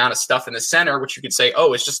massive amount of stuff in the center, which you could say,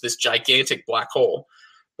 oh, it's just this gigantic black hole,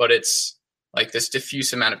 but it's like this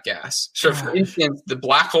diffuse amount of gas. So for instance, the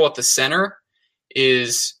black hole at the center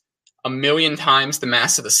is 1,000,000 times the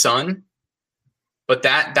mass of the sun, but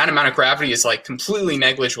that amount of gravity is like completely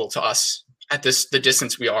negligible to us at the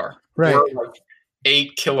distance we are. Right. We're like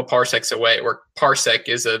 8 kiloparsecs away, where parsec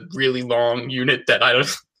is a really long unit that I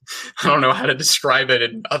don't know how to describe it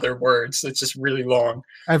in other words. It's just really long.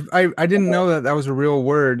 I didn't know that was a real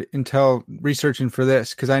word until researching for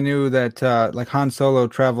this, because I knew that like Han Solo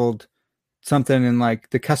traveled something in like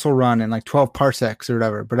the Kessel Run in like 12 parsecs or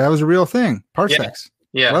whatever, but that was a real thing. Parsecs.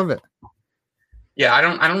 Yeah. Love it. Yeah, I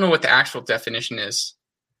don't know what the actual definition is.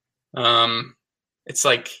 It's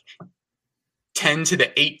like 10 to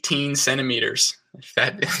the 18 centimeters, if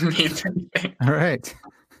that means anything. All right.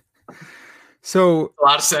 So a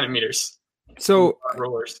lot of centimeters. So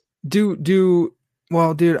rulers.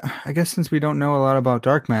 Well, dude, I guess since we don't know a lot about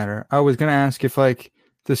dark matter, I was gonna ask if like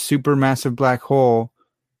the supermassive black hole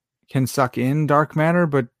can suck in dark matter,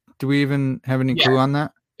 but do we even have any clue on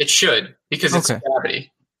that? It should, because it's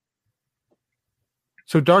gravity.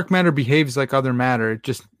 So dark matter behaves like other matter,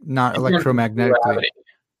 just not electromagnetically.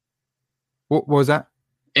 What was that?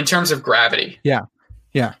 In terms of gravity. Yeah.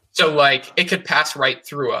 Yeah. So like it could pass right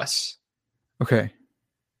through us. Okay.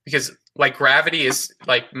 Because like gravity is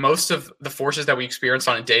like most of the forces that we experience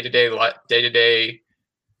on a day-to-day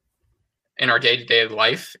in our day-to-day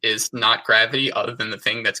life is not gravity, other than the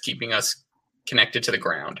thing that's keeping us connected to the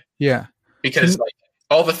ground. Yeah. Because like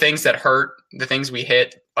all the things that hurt, the things we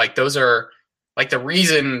hit, like those are like the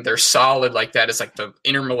reason they're solid like that is like the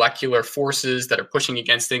intermolecular forces that are pushing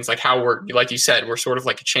against things, like how we're, like you said, we're sort of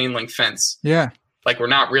like a chain link fence. Yeah. Like we're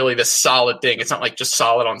not really this solid thing. It's not like just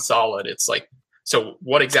solid on solid. It's like, so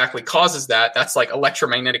what exactly causes that? That's like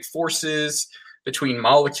electromagnetic forces between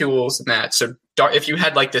molecules and that. So if you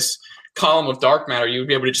had like this column of dark matter, you would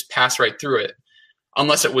be able to just pass right through it,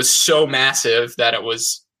 unless it was so massive that it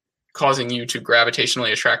was causing you to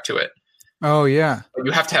gravitationally attract to it. Oh, yeah.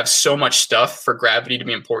 You have to have so much stuff for gravity to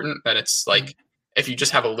be important that it's like, if you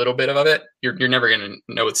just have a little bit of it, you're never going to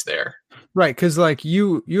know it's there. Right. Because like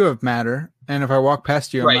you have matter. And if I walk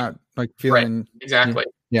past you, I'm not like feeling. Right. Exactly.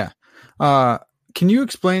 Yeah. Can you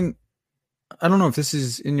explain? I don't know if this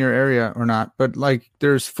is in your area or not, but like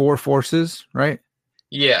there's 4 forces, right?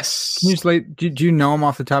 Yes. Can you just do you know them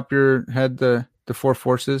off the top of your head, the 4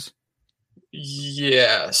 forces?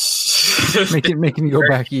 Yes. making you go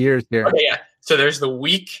back years here. Okay, yeah. So there's the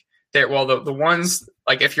weak there. Well, the ones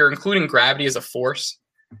like if you're including gravity as a force,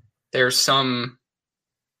 there's some.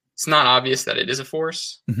 It's not obvious that it is a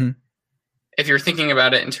force. Mm-hmm. If you're thinking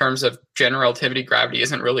about it in terms of general relativity, gravity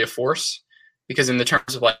isn't really a force, because in the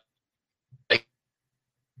terms of like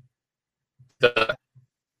the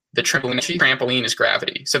trampoline is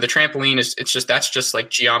gravity. So the trampoline that's just like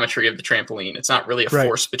geometry of the trampoline. It's not really a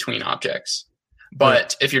force between objects.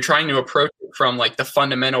 But if you're trying to approach it from like the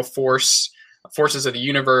fundamental forces of the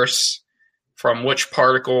universe, from which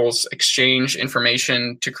particles exchange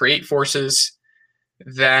information to create forces,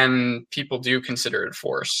 then people do consider it a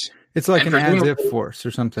force. It's like an as-if force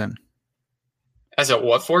or something. As a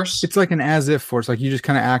what force? It's like an as-if force. Like you just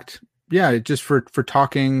kind of act. Yeah, just for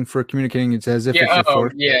talking, for communicating, it's as if it's a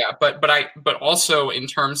force. Yeah, but also in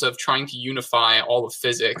terms of trying to unify all of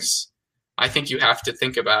physics, I think you have to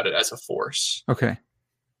think about it as a force. Okay.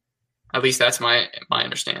 At least that's my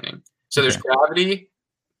understanding. So there's gravity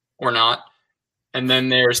or not, and then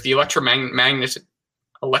there's the electromagnetic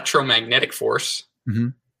force, mm-hmm.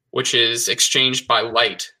 which is exchanged by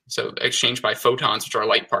light. So exchanged by photons, which are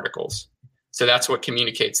light particles. So that's what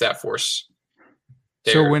communicates that force.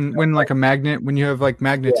 There. So when like a magnet, when you have like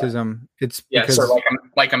magnetism, it's because so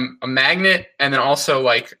like a magnet, and then also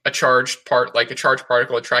like a charged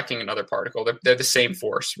particle attracting another particle. They're the same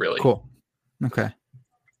force, really. Cool. Okay.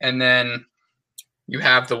 And then you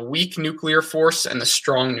have the weak nuclear force and the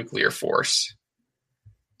strong nuclear force.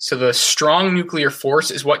 So the strong nuclear force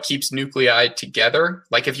is what keeps nuclei together.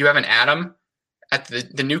 Like if you have an atom, at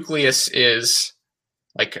the nucleus is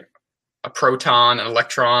like a proton, an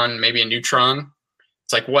electron, maybe a neutron.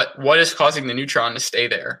 It's like what is causing the neutron to stay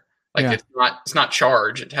there? Like it's not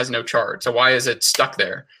charged. It has no charge. So why is it stuck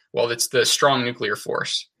there? Well, it's the strong nuclear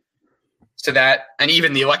force. So that, and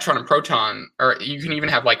even the electron and proton, or you can even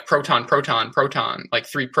have like proton, like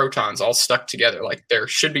 3 protons all stuck together. Like they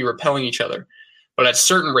should be repelling each other. But at a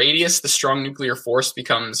certain radius, the strong nuclear force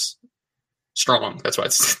becomes strong. That's why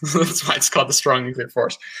it's called the strong nuclear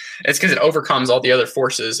force. It's because it overcomes all the other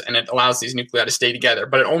forces and it allows these nuclei to stay together.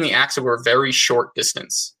 But it only acts over a very short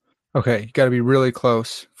distance. Okay, you got to be really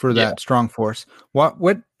close for that strong force. What?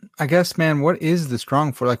 I guess, man, what is the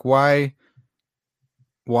strong force? Like, why?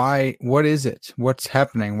 What is it? What's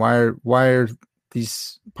happening? Why are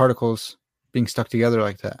these particles being stuck together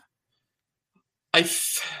like that? I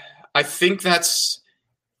think that's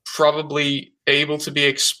probably able to be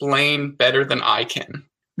explained better than I can.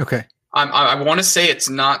 Okay. I want to say it's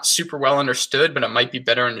not super well understood, but it might be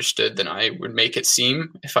better understood than I would make it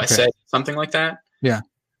seem if I said something like that. Yeah.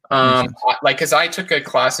 Because I took a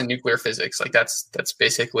class in nuclear physics, like that's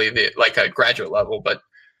basically a graduate level, but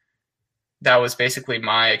that was basically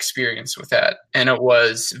my experience with that, and it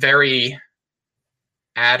was very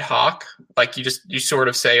ad hoc. Like you sort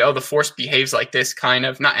of say, oh, the force behaves like this, kind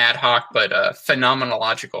of not ad hoc, but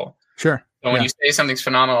phenomenological. Sure. So when you say something's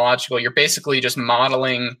phenomenological, you're basically just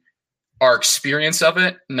modeling our experience of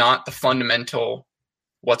it, not the fundamental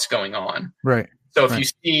what's going on. Right. So if you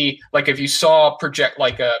see, like if you saw project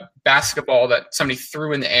like a basketball that somebody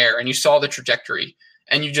threw in the air and you saw the trajectory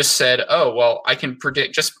and you just said, oh, well, I can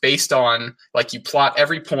predict just based on like you plot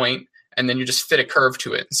every point and then you just fit a curve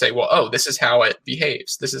to it and say, well, oh, this is how it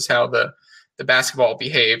behaves. This is how the basketball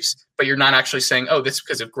behaves. But you're not actually saying, oh, this is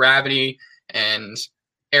because of gravity and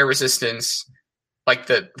air resistance. Like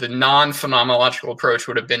the non-phenomenological approach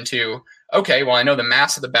would have been to, okay, well, I know the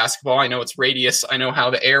mass of the basketball, I know its radius, I know how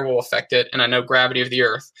the air will affect it, and I know gravity of the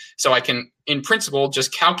earth. So I can, in principle,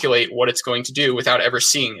 just calculate what it's going to do without ever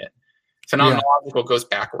seeing it. Phenomenological goes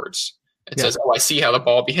backwards. It says, oh, I see how the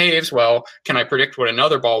ball behaves. Well, can I predict what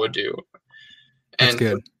another ball would do? That's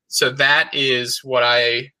good. So that is what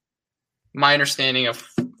my understanding of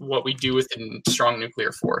what we do within strong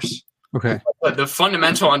nuclear force. Okay. But the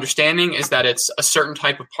fundamental understanding is that it's a certain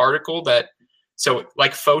type of particle so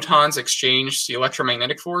like photons exchange the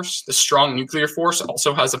electromagnetic force, the strong nuclear force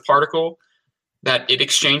also has a particle that it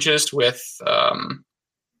exchanges with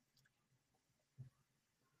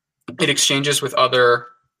other,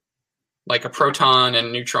 like a proton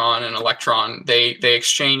and neutron and electron. They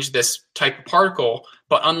exchange this type of particle,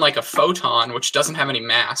 but unlike a photon, which doesn't have any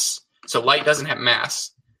mass, so light doesn't have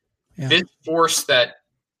mass,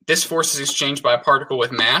 this force is exchanged by a particle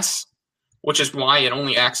with mass, which is why it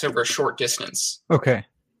only acts over a short distance. Okay.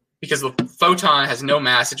 Because the photon has no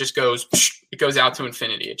mass, it goes out to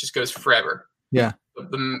infinity. It just goes forever. Yeah.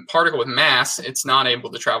 The particle with mass, it's not able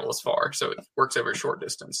to travel as far, so it works over a short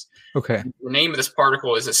distance. Okay. The name of this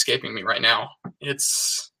particle is escaping me right now. It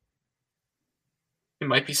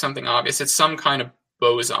might be something obvious. It's some kind of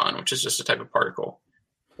boson, which is just a type of particle,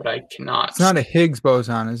 but I cannot. It's not a Higgs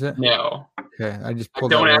boson, is it? No. Okay, I just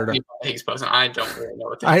pulled that word up. Don't ask me about Higgs boson. I don't really know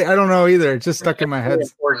what that I don't know either. It's just stuck in my head.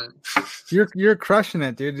 Important. You're crushing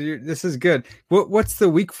it, dude. This is good. What's the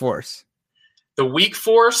weak force? The weak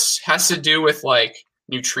force has to do with like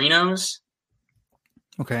neutrinos.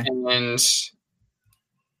 Okay. And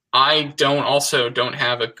I don't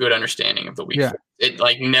have a good understanding of the weak force. It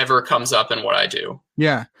like never comes up in what I do.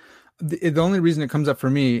 Yeah. The only reason it comes up for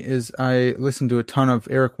me is I listened to a ton of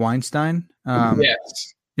Eric Weinstein.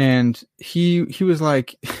 Yes. And he was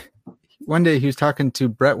like, one day he was talking to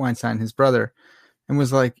Brett Weinstein, his brother, and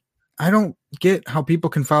was like, I don't get how people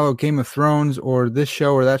can follow Game of Thrones or this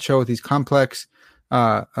show or that show with these complex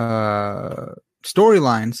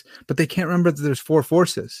storylines, but they can't remember that there's four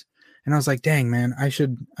forces. And I was like, dang, man, I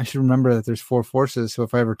should remember that there's four forces. So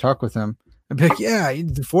if I ever talk with him, I'd be like, yeah,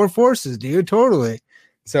 the four forces, dude, totally.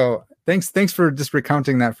 So thanks for just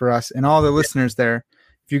recounting that for us and all the listeners there.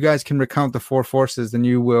 If you guys can recount the four forces, then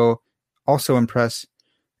you will also impress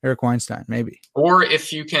Eric Weinstein, maybe. Or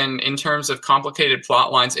if you can, in terms of complicated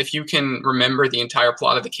plot lines, if you can remember the entire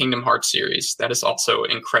plot of the Kingdom Hearts series, that is also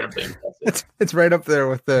incredibly impressive. It's right up there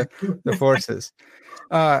with the forces.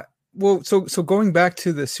 Well, so going back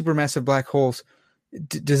to the supermassive black holes,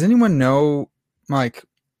 does anyone know like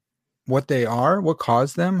what they are, what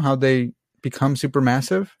caused them, how they become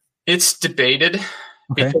supermassive? It's debated.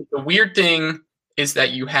 Okay. Because the weird thing is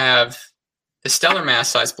that you have the stellar mass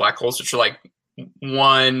sized black holes, which are like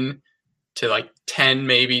 1 to like 10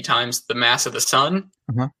 maybe times the mass of the sun.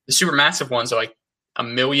 Uh-huh. The supermassive ones are like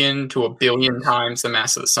 1 million to 1 billion times the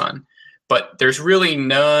mass of the sun. But there's really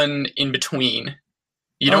none in between.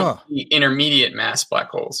 You don't see intermediate mass black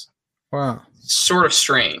holes. Wow. Sort of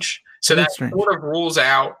strange. So that sort of rules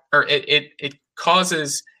out, or it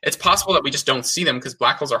causes, it's possible that we just don't see them because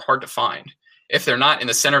black holes are hard to find. If they're not in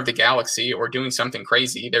the center of the galaxy or doing something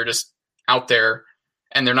crazy, they're just out there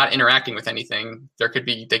and they're not interacting with anything. They could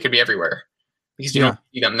be everywhere because you don't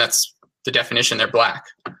see them. That's the definition. They're black.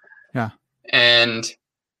 Yeah.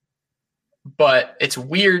 But it's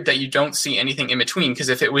weird that you don't see anything in between, because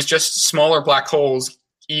if it was just smaller black holes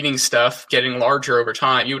eating stuff, getting larger over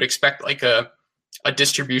time, you would expect like a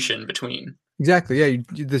distribution between. Exactly. Yeah.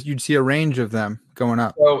 You'd see a range of them going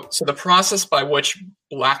up. So the process by which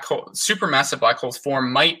supermassive black holes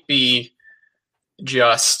form might be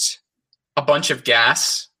just a bunch of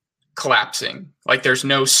gas collapsing. Like there's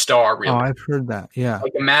no star really. Oh, I've heard that. Yeah.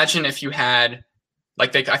 Like imagine if you had,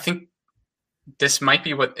 like I think this might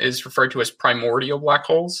be what is referred to as primordial black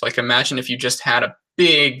holes. Like imagine if you just had a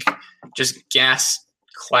big, just gas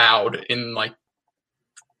cloud in like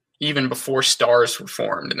even before stars were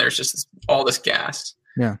formed, and there's just all this gas.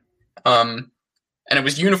 Yeah. And it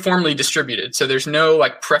was uniformly distributed. So there's no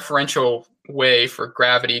like preferential way for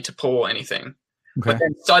gravity to pull anything. Okay. But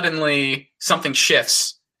then suddenly something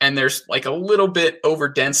shifts and there's like a little bit over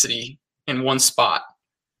density in one spot.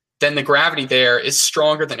 Then the gravity there is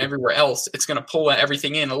stronger than everywhere else. It's going to pull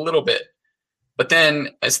everything in a little bit. But then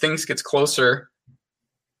as things gets closer,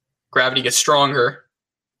 gravity gets stronger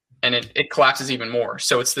and it collapses even more.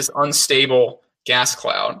 So it's this unstable gas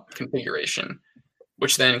cloud configuration,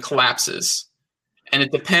 which then collapses. And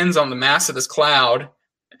it depends on the mass of this cloud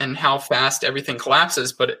and how fast everything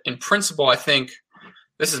collapses. But in principle, I think,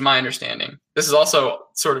 this is my understanding, this is also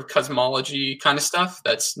sort of cosmology kind of stuff.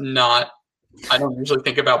 That's not, I don't usually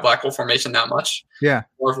think about black hole formation that much. Yeah.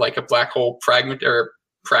 More of like a black hole pragmatic or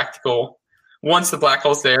practical. Once the black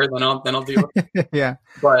hole's there, then I'll deal with it. Yeah.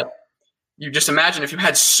 But you just imagine if you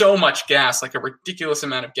had so much gas, like a ridiculous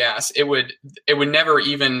amount of gas, it would never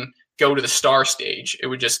even go to the star stage. It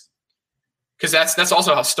would just, because that's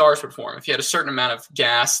also how stars would form. If you had a certain amount of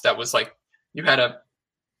gas that was like,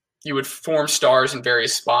 you would form stars in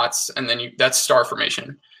various spots, and then that's star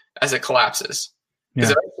formation as it collapses.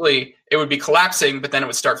 Because eventually it would be collapsing, but then it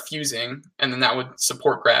would start fusing, and then that would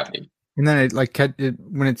support gravity. And then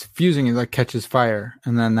when it's fusing, it like catches fire,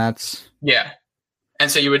 and then that's And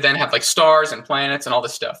so you would then have like stars and planets and all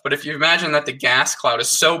this stuff. But if you imagine that the gas cloud is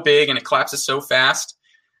so big and it collapses so fast,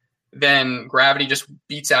 then gravity just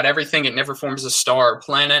beats out everything. It never forms a star or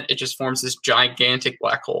planet. It just forms this gigantic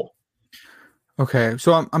black hole. Okay.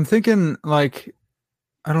 So I'm thinking like,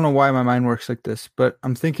 I don't know why my mind works like this, but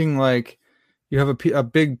I'm thinking like you have a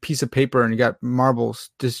big piece of paper and you got marbles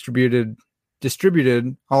distributed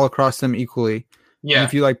all across them equally. Yeah. And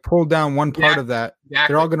if you like pull down one part of that,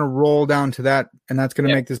 they're all going to roll down to that, and that's going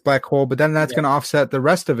to make this black hole. But then that's going to offset the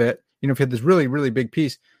rest of it. You know, if you had this really, really big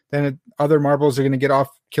piece, then other marbles are going to get off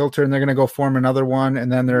kilter, and they're going to go form another one,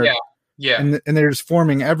 and then they're and they're just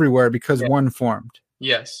forming everywhere because one formed.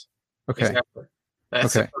 Yes. Okay. Exactly.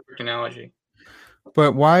 That's a perfect analogy.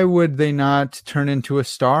 But why would they not turn into a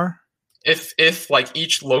star? If like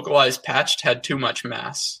each localized patch had too much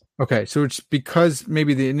mass. Okay, so it's because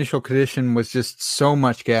maybe the initial condition was just so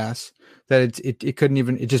much gas that it couldn't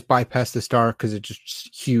even, it just bypassed the star because it's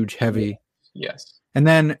just huge, heavy. Yes. And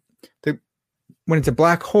then when it's a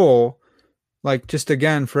black hole, like just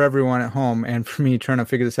again for everyone at home and for me trying to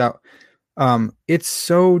figure this out, it's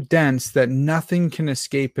so dense that nothing can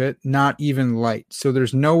escape it, not even light. So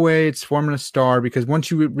there's no way it's forming a star, because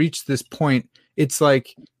once you reach this point, it's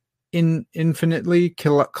like infinitely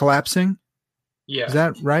collapsing. Yeah. Is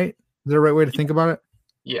that right? Is that the right way to think about it?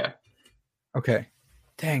 Yeah. Okay.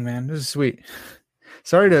 Dang, man, this is sweet.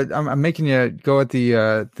 Sorry I'm making you go at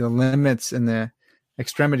the limits and the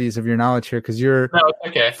extremities of your knowledge here, because you're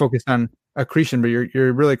focused on accretion, but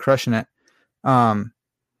you're really crushing it.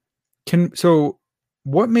 So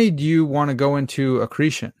what made you want to go into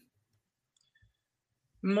accretion?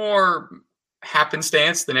 More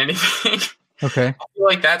happenstance than anything. Okay. I feel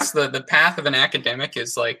like that's the path of an academic,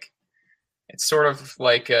 is like, it's sort of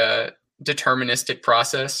like a deterministic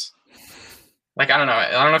process. Like, I don't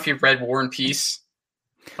know if you've read War and Peace.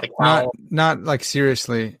 Like not like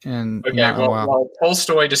seriously. And well,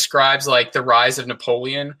 Tolstoy describes like the rise of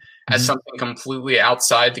Napoleon as something completely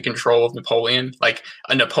outside the control of Napoleon. Like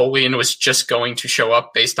a Napoleon was just going to show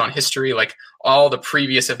up based on history. Like all the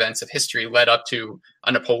previous events of history led up to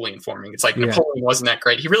a Napoleon forming. It's like Napoleon wasn't that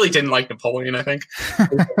great. He really didn't like Napoleon, I think.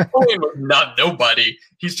 Napoleon was not nobody.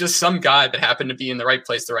 He's just some guy that happened to be in the right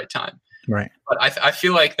place at the right time. Right. But I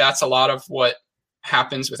feel like that's a lot of what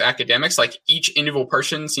happens with academics. Like each individual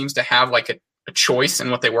person seems to have like a choice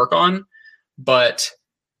in what they work on, but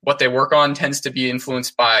what they work on tends to be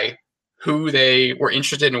influenced by who they were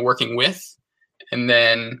interested in working with, and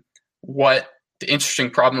then what the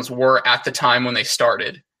interesting problems were at the time when they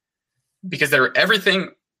started. Because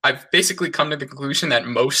I've basically come to the conclusion that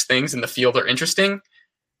most things in the field are interesting,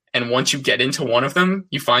 And once you get into one of them,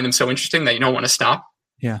 you find them so interesting that you don't want to stop.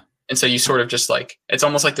 Yeah. And so you sort of just like, it's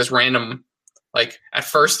almost like this random, like at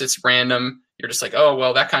first it's random. You're just like, oh,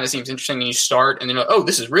 well, that kind of seems interesting. And you start and then you're like, oh,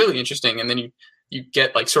 this is really interesting. And then you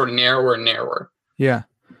get like sort of narrower and narrower. Yeah.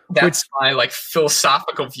 That's my like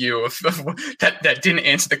philosophical view of that didn't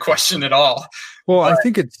answer the question at all. Well, but I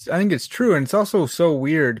think it's true. And it's also so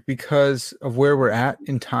weird because of where we're at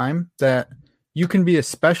in time that you can be a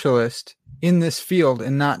specialist in this field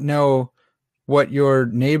and not know what your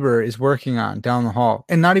neighbor is working on down the hall.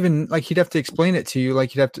 And not even like he'd have to explain it to you.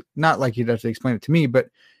 Like not like he'd have to explain it to me, but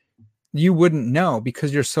you wouldn't know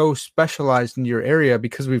because you're so specialized in your area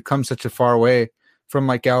because we've come such a far way from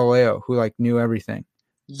like Galileo who like knew everything.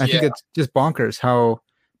 Yeah. I think it's just bonkers how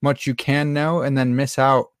much you can know and then miss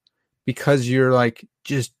out because you're like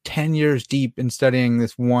just 10 years deep in studying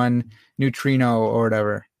this one neutrino or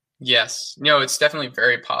whatever. Yes. No, it's definitely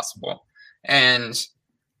very possible. And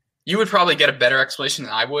you would probably get a better explanation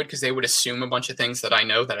than I would because they would assume a bunch of things that I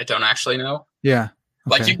know that I don't actually know. Yeah.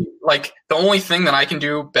 Okay. Like the only thing that I can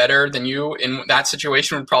do better than you in that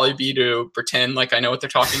situation would probably be to pretend like I know what they're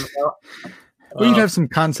talking about. Well, you'd have some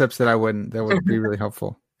concepts that I wouldn't. That would be really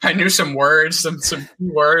helpful. I knew some words, some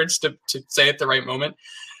words to say at the right moment.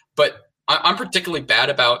 But I'm particularly bad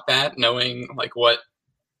about that, knowing like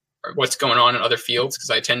what's going on in other fields, because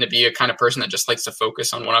I tend to be a kind of person that just likes to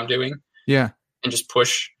focus on what I'm doing. Yeah. And just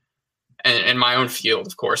push. And in my own field,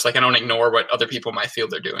 of course. Like I don't ignore what other people in my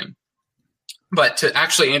field are doing. But to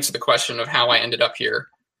actually answer the question of how I ended up here,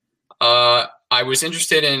 I was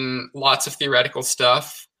interested in lots of theoretical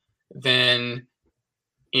stuff. Then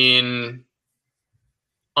in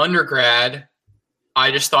undergrad,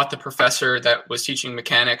 I just thought the professor that was teaching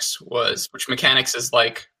mechanics which mechanics is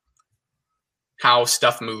like how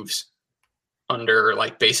stuff moves under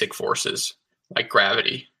like basic forces, like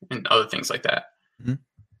gravity and other things like that. Mm-hmm.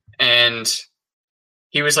 And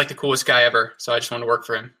he was like the coolest guy ever. So I just wanted to work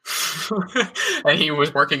for him. And he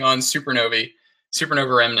was working on supernova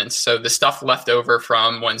remnants. So the stuff left over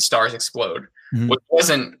from when stars explode, mm-hmm. which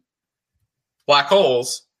wasn't black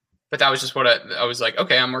holes, but that was just what I was like,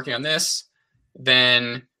 okay, I'm working on this.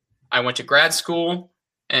 Then I went to grad school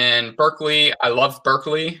and Berkeley. I loved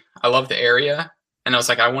Berkeley. I loved the area. And I was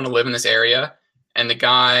like, I want to live in this area. And the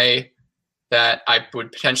guy that I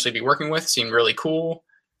would potentially be working with seemed really cool.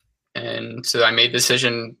 And so I made the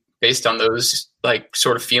decision based on those like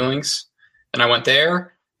sort of feelings. And I went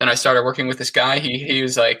there. Then I started working with this guy. He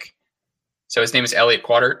was like, so his name is Elliot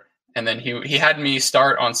Quadert. And then he had me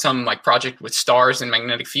start on some like project with stars and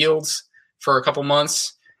magnetic fields for a couple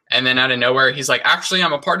months. And then out of nowhere, he's like, actually,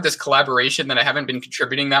 I'm a part of this collaboration that I haven't been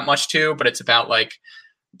contributing that much to, but it's about like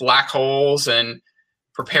black holes and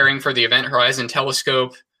preparing for the Event Horizon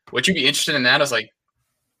Telescope. Would you be interested in that? I was like,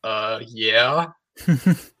 yeah.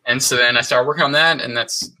 And so then I started working on that, and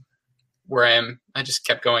that's where I am. I just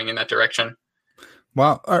kept going in that direction.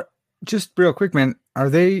 Wow. Just real quick, man,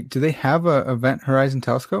 do they have a Event Horizon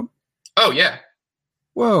Telescope? Oh, yeah.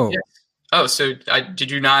 Whoa. Yes. Oh, so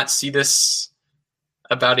did you not see this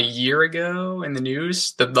about a year ago in the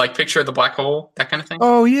news? The like picture of the black hole, that kind of thing?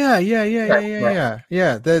 Oh, yeah. Yeah.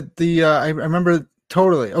 I remember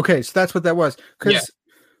totally. Okay, so that's what that was. Because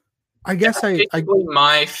I guess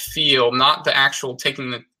my field, not the actual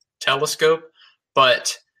taking the telescope,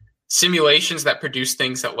 but simulations that produce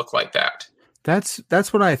things that look like that. That's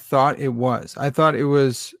what I thought it was. I thought it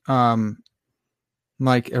was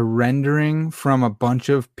like a rendering from a bunch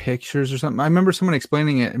of pictures or something. I remember someone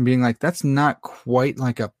explaining it and being like, that's not quite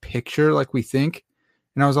like a picture like we think.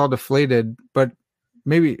 And I was all deflated, but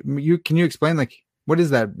maybe can you explain like what is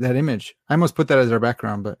that image? I almost put that as our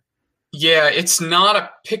background, but yeah, it's not a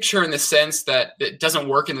picture in the sense that it doesn't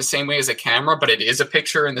work in the same way as a camera, but it is a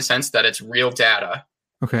picture in the sense that it's real data.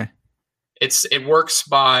 Okay. It works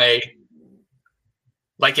by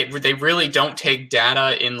like they really don't take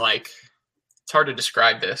data in like, it's hard to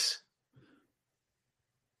describe this.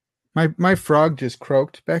 My frog just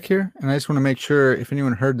croaked back here, and I just want to make sure if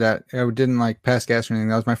anyone heard that, I didn't like pass gas or anything.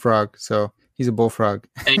 That was my frog, so he's a bullfrog.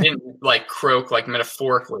 And he didn't like croak like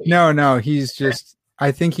metaphorically. No, he's just.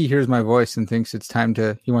 I think he hears my voice and thinks it's time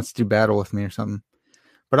he wants to do battle with me or something.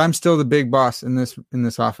 But I'm still the big boss in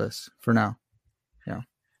this office for now. Yeah.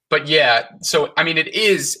 But yeah, so I mean,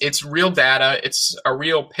 it's real data. It's a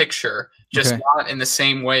real picture, just not in the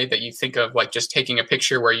same way that you think of like just taking a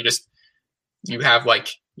picture where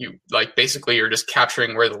basically you're just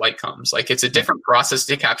capturing where the light comes. Like it's a different process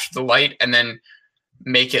to capture the light and then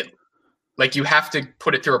make it like you have to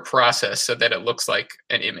put it through a process so that it looks like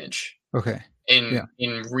an image. Okay.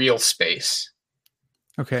 In real space.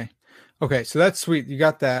 Okay. So that's sweet. You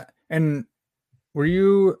got that. And were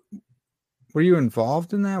you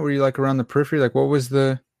involved in that? Were you like around the periphery? Like what was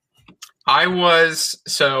the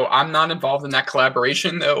I'm not involved in that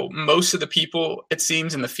collaboration, though most of the people, it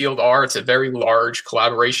seems, in the field are. It's a very large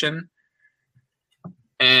collaboration.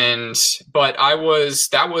 But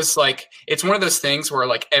that was like, it's one of those things where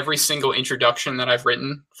like every single introduction that I've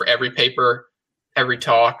written for every paper, every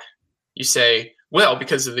talk, you say, well,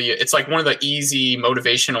 because of it's like one of the easy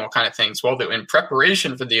motivational kind of things. Well, in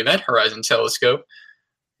preparation for the Event Horizon Telescope,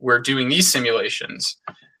 we're doing these simulations.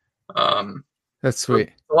 That's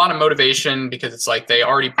sweet. A lot of motivation because it's like they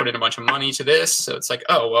already put in a bunch of money to this. So it's like,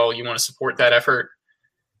 oh, well, you want to support that effort.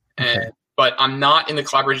 But I'm not in the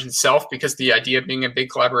collaboration itself because the idea of being a big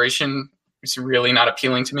collaboration is really not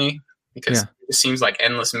appealing to me because it seems like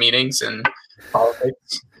endless meetings and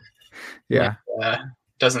politics. Yeah.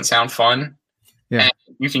 Doesn't sound fun. Yeah. And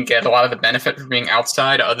you can get a lot of the benefit from being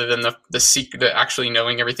outside other than the actually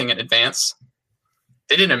knowing everything in advance.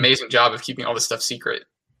 They did an amazing job of keeping all this stuff secret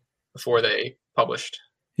before they published.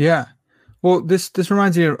 Yeah. Well, this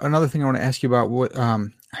reminds me of another thing I want to ask you about. What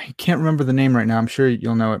I can't remember the name right now. I'm sure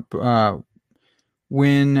you'll know it.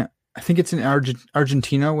 When I think it's in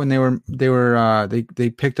Argentina, when they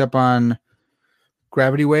picked up on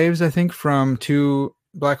gravity waves, I think, from two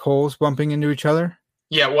black holes bumping into each other.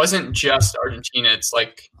 Yeah, it wasn't just Argentina. It's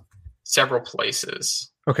like several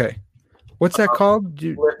places. Okay. What's that called?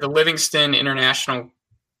 The Livingston International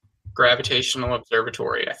Gravitational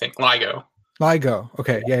Observatory, I think. LIGO.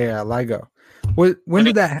 Okay. Yeah. LIGO. When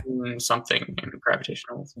did that something in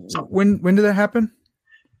gravitational something. When did that happen?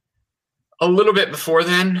 A little bit before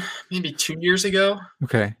then, maybe 2 years ago.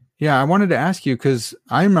 Okay. Yeah, I wanted to ask you because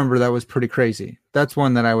I remember that was pretty crazy. That's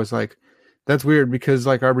one that I was like, that's weird because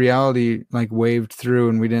like our reality like waved through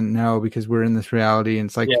and we didn't know because we're in this reality and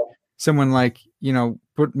it's like someone like,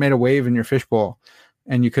 made a wave in your fishbowl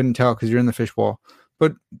and you couldn't tell because you're in the fishbowl.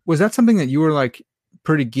 But was that something that you were like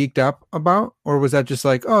pretty geeked up about, or was that just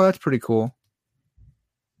like, oh, that's pretty cool?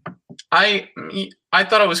 I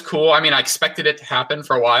thought it was cool. I mean, I expected it to happen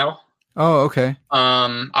for a while. Oh, okay.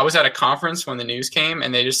 I was at a conference when the news came,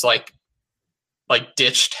 and they just like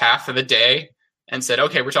ditched half of the day and said,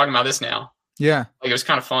 "Okay, we're talking about this now." Yeah, like it was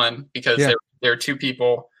kind of fun because there were two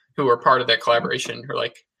people who were part of that collaboration who,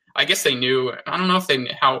 like, I guess they knew. I don't know if they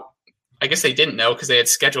knew how. I guess they didn't know because they had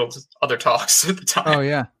scheduled other talks at the time. Oh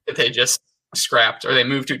yeah, that they just scrapped or they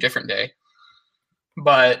moved to a different day.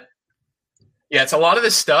 But yeah, it's a lot of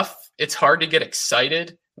this stuff. It's hard to get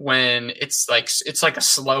excited when it's like a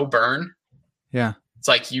slow burn. Yeah. It's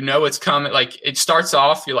like, it's coming. Like it starts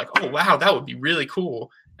off, you're like, oh wow, that would be really cool.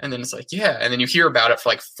 And then it's like, yeah. And then you hear about it for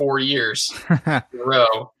like 4 years in a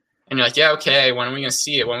row. And you're like, yeah, okay, when are we going to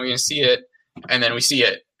see it? When are we going to see it? And then we see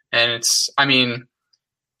it. And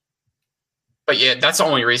but yeah, that's the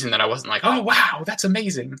only reason that I wasn't like, oh wow, that's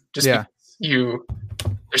amazing. Just because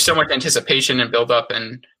there's so much anticipation and build up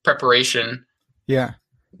and preparation. Yeah.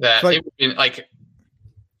 That it would be like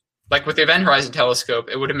with the Event Horizon Telescope,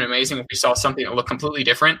 it would have been amazing if we saw something that looked completely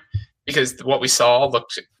different because what we saw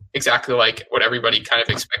looked exactly like what everybody kind of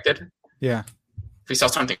expected. Yeah. If we saw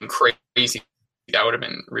something crazy, that would have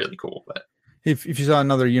been really cool. But if you saw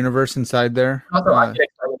another universe inside there, I get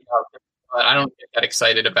excited about it, but I don't get that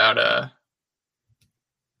excited about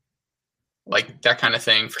like that kind of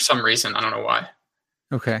thing for some reason. I don't know why.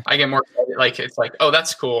 Okay. I get more excited. Like it's like, oh,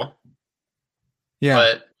 that's cool. Yeah.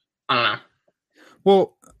 But I don't know.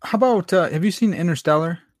 Well, how about have you seen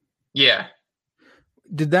Interstellar? Yeah.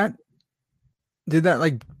 Did that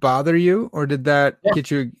like bother you, or did that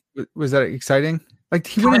get you? Was that exciting? Like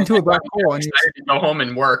he went into a black hole and he decided to go home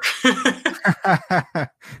and work. Like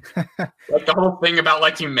the whole thing about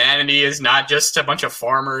like humanity is not just a bunch of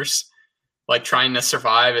farmers like trying to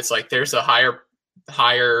survive. It's like there's a higher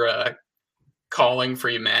calling for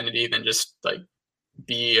humanity than just like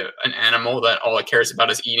be an animal that all it cares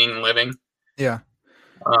about is eating and living. Yeah.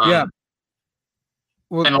 Yeah.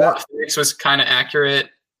 Well, and a lot of physics was kind of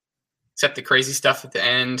accurate, except the crazy stuff at the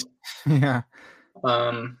end. Yeah.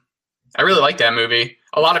 I really like that movie.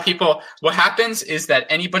 A lot of people, what happens is that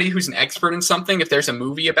anybody who's an expert in something, if there's a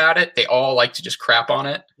movie about it, they all like to just crap on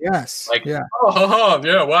it. Yes. Like, yeah. Oh,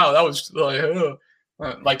 yeah, wow, that was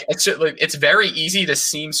like it's very easy to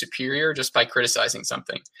seem superior just by criticizing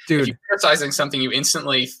something. Dude, if you're criticizing something, you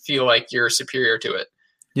instantly feel like you're superior to it.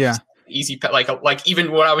 Yeah. Easy, like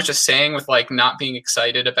even what I was just saying with like not being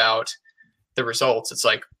excited about the results. It's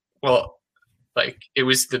like, well, like it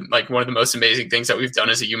was one of the most amazing things that we've done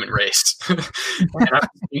as a human race. And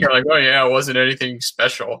you're like, oh yeah, it wasn't anything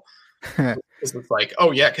special. It's like,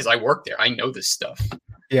 oh yeah, because I work there, I know this stuff.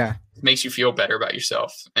 Yeah, it makes you feel better about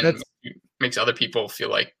yourself and makes other people feel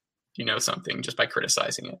like you know something just by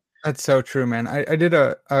criticizing it. That's so true, man. I did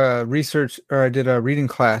a reading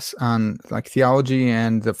class on like theology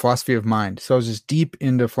and the philosophy of mind. So I was just deep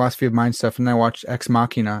into philosophy of mind stuff, and I watched Ex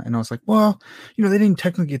Machina, and I was like, well, they didn't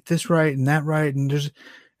technically get this right and that right, and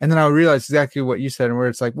then I realized exactly what you said, and where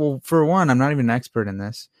it's like, well, for one, I'm not even an expert in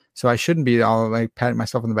this, so I shouldn't be all like patting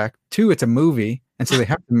myself on the back. Two, it's a movie, and so they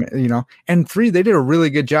have to, and three, they did a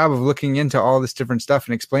really good job of looking into all this different stuff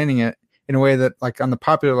and explaining it in a way that, like, on the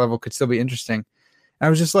popular level, could still be interesting. I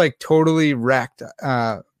was just like totally wrecked,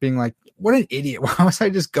 being like, what an idiot. Why was I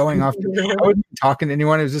just going off? I wasn't talking to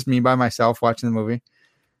anyone. It was just me by myself watching the movie.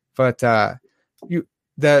 But the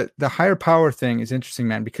higher power thing is interesting,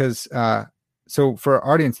 man, because so for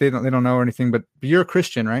our audience, they don't know anything, but you're a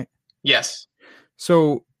Christian, right? Yes.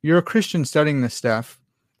 So you're a Christian studying this stuff.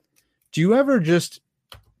 Do you ever just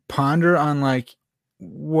ponder on like,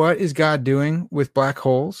 what is God doing with black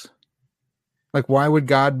holes? Like, why would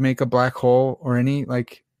God make a black hole or any,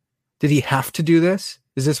 like, did he have to do this?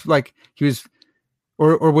 Is this like he was,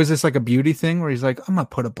 or was this like a beauty thing where he's like, I'm going to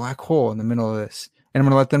put a black hole in the middle of this and I'm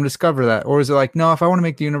going to let them discover that? Or is it like, no, if I want to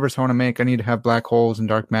make the universe I want to make, I need to have black holes and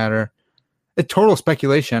dark matter? It's total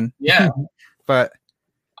speculation. Yeah. But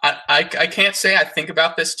I can't say I think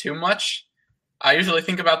about this too much. I usually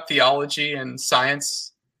think about theology and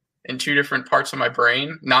science in two different parts of my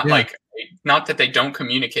brain. Not that they don't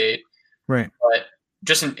communicate. Right. But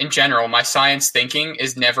just in general, my science thinking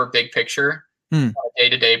is never big picture. On a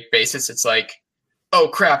day-to-day basis, it's like, oh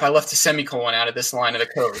crap, I left a semicolon out of this line of the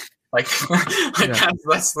code. Like,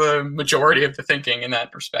 that's the majority of the thinking in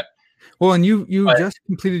that respect. Well, and you just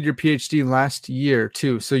completed your PhD last year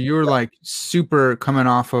too. So you were like super coming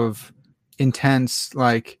off of intense,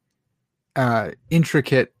 like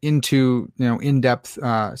intricate into, in-depth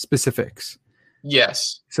specifics.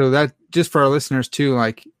 Yes. So that just for our listeners too,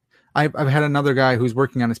 like, I've had another guy who's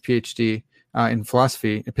working on his PhD in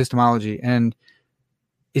philosophy, epistemology, and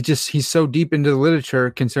he's so deep into the literature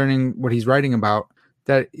concerning what he's writing about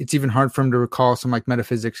that it's even hard for him to recall some like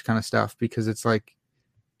metaphysics kind of stuff, because it's like,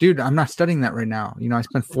 dude, I'm not studying that right now. I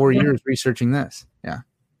spent 4 years researching this. Yeah.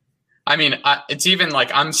 I mean, it's even like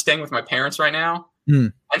I'm staying with my parents right now,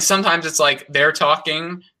 and sometimes it's like they're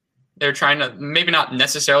talking. They're trying to, maybe not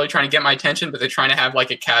necessarily trying to get my attention, but they're trying to have like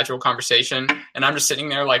a casual conversation. And I'm just sitting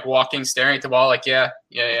there like walking, staring at the wall, like, yeah.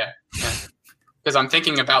 Because I'm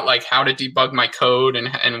thinking about like how to debug my code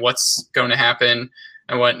and what's going to happen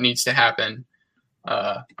and what needs to happen.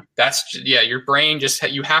 Your brain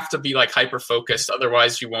you have to be like hyper-focused.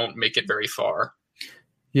 Otherwise you won't make it very far.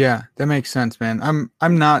 Yeah, that makes sense, man.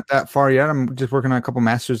 I'm not that far yet. I'm just working on a couple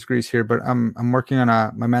master's degrees here, but I'm working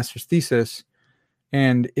on my master's thesis.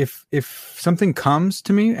 And if something comes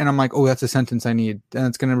to me and I'm like, oh, that's a sentence I need, then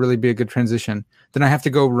it's going to really be a good transition. Then I have to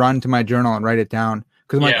go run to my journal and write it down.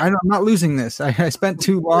 Because I'm like, I'm not losing this. I spent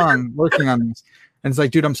too long working on this. And it's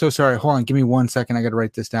like, dude, I'm so sorry. Hold on. Give me 1 second. I got to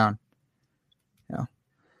write this down. Yeah.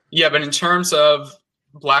 Yeah. But in terms of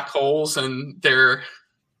black holes and their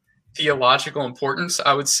theological importance,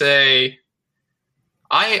 I would say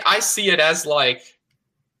I see it as like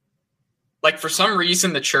for some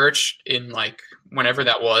reason, the church in like whenever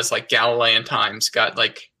that was, like Galilean times, got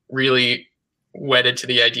like really wedded to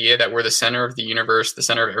the idea that we're the center of the universe, the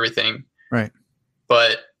center of everything. Right.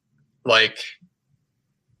 But like,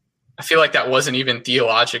 I feel like that wasn't even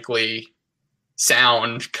theologically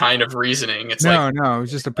sound kind of reasoning. It's no, it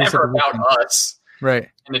was just a never about us. Right.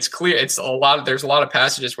 And it's clear there's a lot of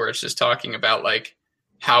passages where it's just talking about like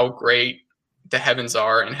how great the heavens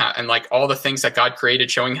are and like all the things that God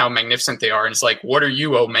created, showing how magnificent they are. And it's like, what are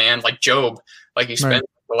you, oh man? Like Job, like he spent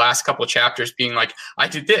the last couple of chapters being like, I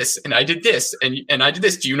did this and I did this and I did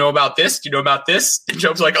this. Do you know about this? Do you know about this? And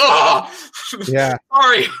Job's like, oh, yeah,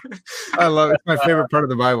 sorry. I love it. It's my favorite part of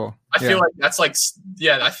the Bible. I feel like that's like,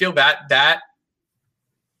 I feel that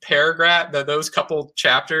paragraph, those couple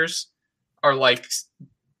chapters are like,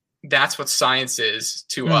 that's what science is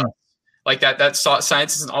to us. Like that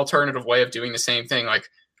science is an alternative way of doing the same thing. Like,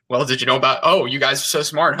 well, did you know about, oh, you guys are so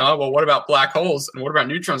smart, huh? Well, what about black holes? And what about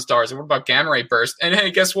neutron stars? And what about gamma ray bursts? And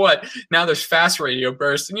hey, guess what? Now there's fast radio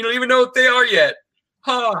bursts and you don't even know what they are yet.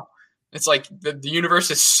 Huh. It's like the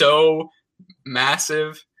universe is so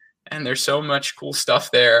massive and there's so much cool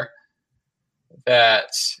stuff there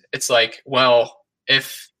that it's like, well,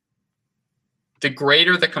 if the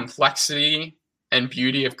greater the complexity and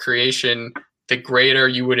beauty of creation, the greater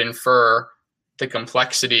you would infer the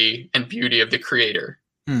complexity and beauty of the creator.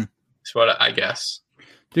 That's what I guess.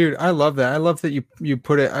 Dude, I love that. I love that you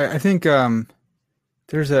put it. I think the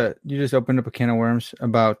You just opened up a can of worms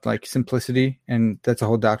about like simplicity, and that's a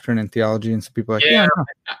whole doctrine in theology. And some people are like, yeah,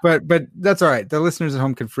 no. but that's all right. The listeners at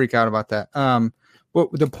home could freak out about that. Well,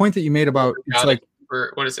 the point that you made about it's like,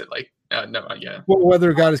 what is it like? Yeah. Well,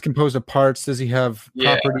 whether God is composed of parts, does he have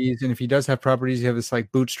properties? And if he does have properties, you have this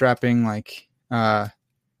like bootstrapping, like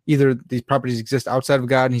either these properties exist outside of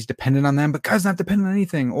God and he's dependent on them, but God's not dependent on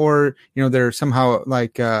anything, or they're somehow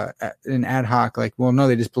like an ad hoc, like, well, no,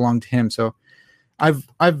 they just belong to him. So I've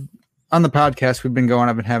on the podcast we've been going,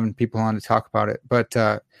 I've been having people on to talk about it, but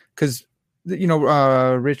because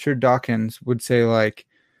Richard Dawkins would say like,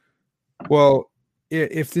 well,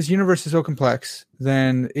 if this universe is so complex,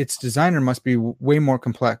 then its designer must be way more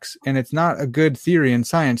complex, and it's not a good theory in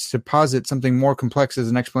science to posit something more complex as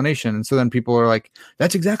an explanation. And so then people are like,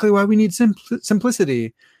 that's exactly why we need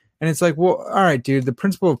simplicity. And it's like, well, all right, dude, the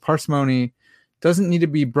principle of parsimony doesn't need to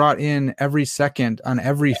be brought in every second on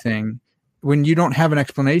everything. When you don't have an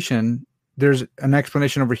explanation, there's an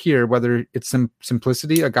explanation over here, whether it's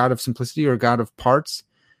simplicity, a God of simplicity, or a God of parts.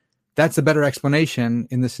 That's a better explanation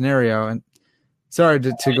in this scenario. And sorry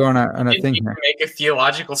to go on a thing here. Make a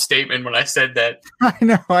theological statement when I said that. I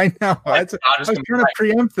know. I was trying to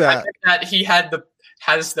preempt that. I think that he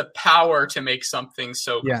has the power to make something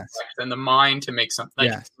so complex, and the mind to make something.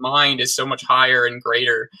 Like his mind is so much higher and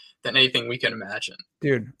greater than anything we can imagine.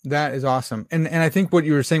 Dude, that is awesome. And I think what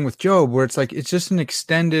you were saying with Job, where it's like it's just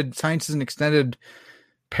science is an extended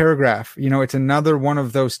paragraph. It's another one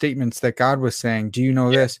of those statements that God was saying. Do you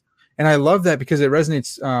know this? And I love that because it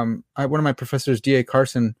resonates. One of my professors, D.A.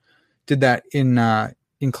 Carson, did that in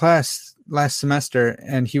class last semester,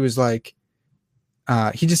 and he was like,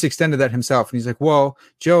 he just extended that himself. And he's like, well,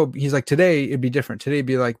 Job, he's like, today it'd be different. Today it'd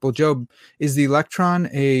be like, well, Job, is the electron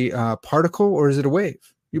a particle or is it a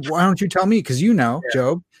wave? Why don't you tell me? Because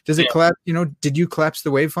Job, does it collapse? Did you collapse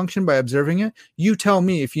the wave function by observing it? You tell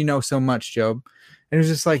me if you know so much, Job. And it was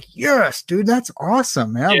just like, yes, dude, that's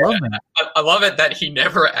awesome, man. I love that. I love it that he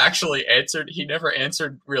never actually answered. He never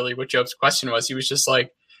answered really what Job's question was. He was just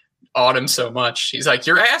like, awed him so much. He's like,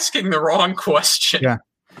 you're asking the wrong question. Yeah.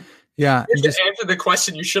 Yeah. You just answered the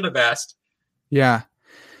question you should have asked. Yeah.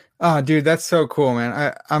 Oh, dude, that's so cool,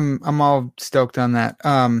 man. I'm all stoked on that.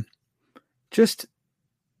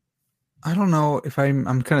 I don't know if I'm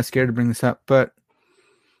kind of scared to bring this up, but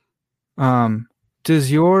so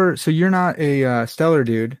you're not a stellar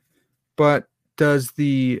dude, but does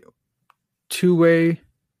the two-way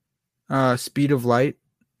speed of light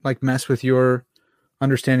like mess with your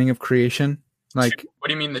understanding of creation? Like, what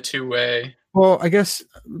do you mean the two-way? Well, I guess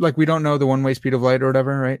like we don't know the one-way speed of light or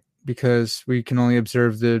whatever, right? Because we can only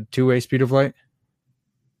observe the two-way speed of light.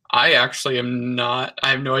 I actually am not. I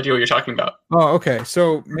have no idea what you're talking about. Oh, okay.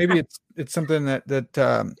 So maybe it's something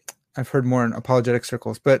that I've heard more in apologetic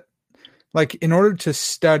circles, but like in order to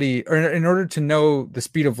study or in order to know the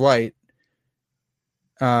speed of light,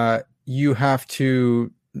 you have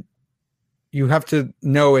to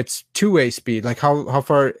know its two-way speed, like how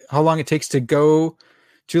long it takes to go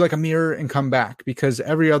to like a mirror and come back. Because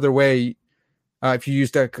every other way, if you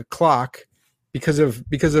used like a clock, because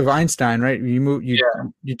of Einstein, right?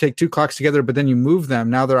 You take two clocks together, but then you move them.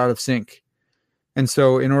 Now they're out of sync, and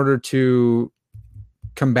so in order to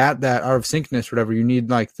combat that out of syncness, whatever, you need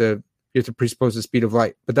like you have to presuppose the speed of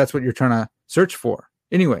light. But that's what you're trying to search for,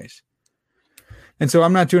 anyways. And so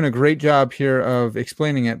I'm not doing a great job here of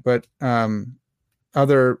explaining it, but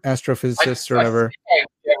other astrophysicists or whatever.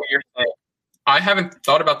 What you're saying. I haven't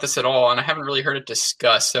thought about this at all, and I haven't really heard it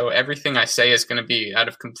discussed. So everything I say is going to be out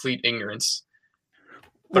of complete ignorance.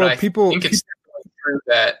 But I think it's true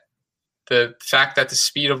that the fact that the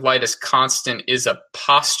speed of light is constant is a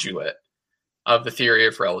postulate of the theory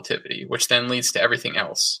of relativity, which then leads to everything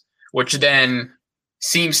else, which then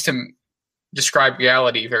seems to describe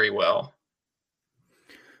reality very well.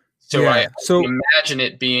 So I imagine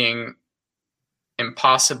it being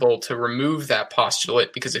impossible to remove that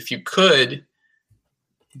postulate, because if you could,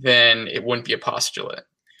 then it wouldn't be a postulate.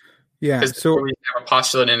 Yeah. Because we have a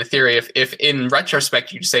postulate in a theory. If in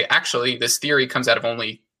retrospect you say, actually, this theory comes out of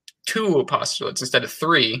only two postulates instead of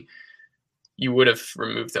three, you would have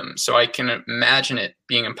removed them. So I can imagine it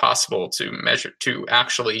being impossible to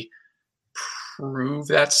actually prove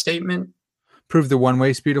that statement. Prove the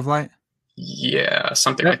one-way speed of light? Yeah,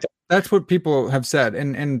 something like that. That's what people have said.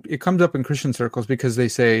 And it comes up in Christian circles because they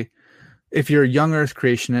say, if you're a young earth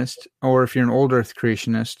creationist or if you're an old earth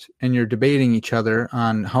creationist and you're debating each other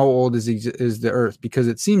on how old is the earth, because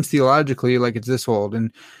it seems theologically like it's this old,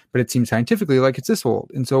 but it seems scientifically like it's this old.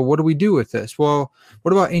 And so what do we do with this? Well,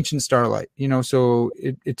 what about ancient starlight? So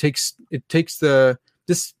it takes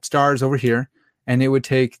this star is over here, and it would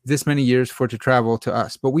take this many years for it to travel to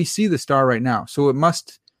us. But we see the star right now, so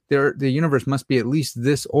the universe must be at least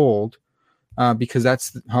this old, because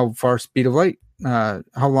that's how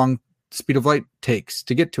long speed of light takes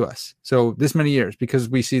to get to us. So this many years, because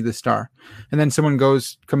we see the star. And then someone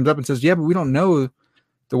comes up and says, yeah, but we don't know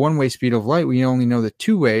the one-way speed of light. We only know the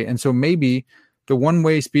two-way. And so maybe the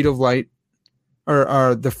one-way speed of light,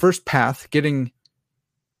 or the first path getting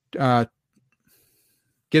there,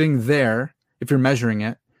 if you're measuring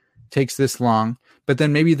it, takes this long, but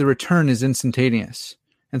then maybe the return is instantaneous.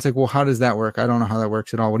 And it's like, well, how does that work? I don't know how that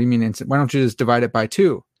works at all. What do you mean instant? Why don't you just divide it by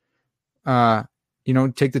 2?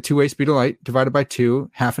 Take the two-way speed of light, divide it by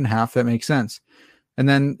 2, half and half. That makes sense. And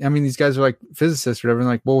then, I mean, these guys are like physicists or whatever. And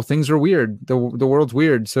like, well, things are weird. The world's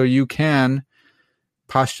weird. So you can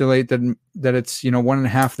postulate that it's,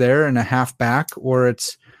 1.5 there and a half back, or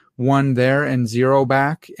it's 1 there and 0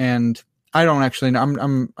 back. And I don't actually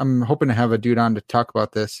know. I'm hoping to have a dude on to talk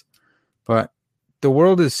about this, but the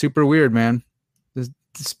world is super weird, man.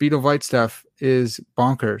 The speed of light stuff is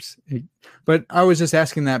bonkers. But I was just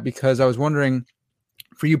asking that because I was wondering,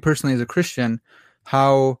 for you personally as a Christian,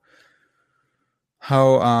 how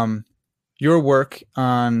your work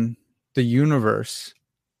on the universe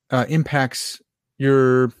impacts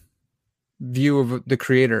your view of the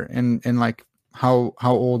Creator, and like how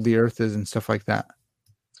old the Earth is and stuff like that.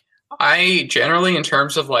 I generally, in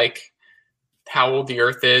terms of like how old the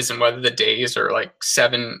Earth is and whether the days are like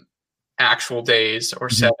 7 actual days or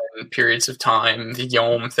 7 periods of time, the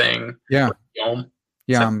yom thing. Yeah.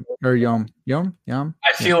 Yom. Or yom.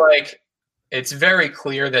 I feel like it's very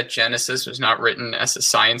clear that Genesis was not written as a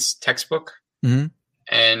science textbook. Mm-hmm.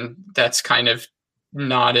 And that's kind of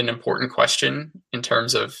not an important question in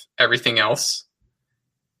terms of everything else.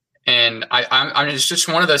 And it's just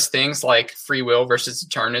one of those things like free will versus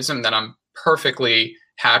determinism that I'm perfectly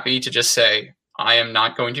happy to just say, I am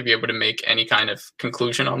not going to be able to make any kind of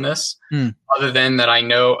conclusion on this, other than that I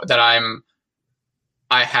know that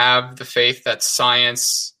I have the faith that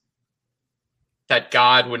science, that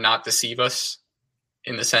God would not deceive us,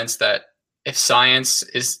 in the sense that if science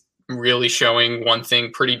is really showing one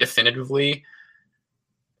thing pretty definitively,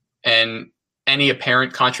 and any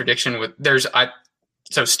apparent contradiction there's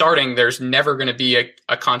never going to be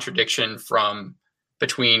a contradiction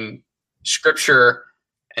between scripture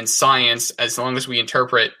and science, as long as we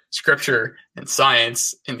interpret scripture and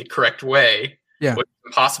science in the correct way. Yeah. Which is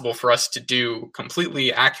impossible for us to do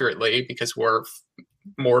completely accurately because we're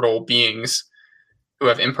mortal beings who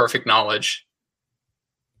have imperfect knowledge.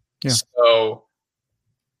 Yeah. So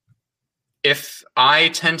if I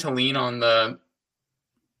tend to lean on the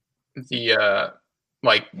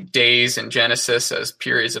like days in Genesis as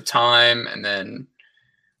periods of time, and then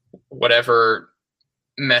whatever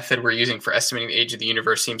method we're using for estimating the age of the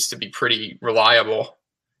universe seems to be pretty reliable.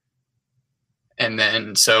 And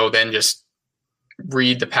then just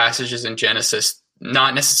read the passages in Genesis,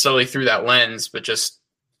 not necessarily through that lens, but just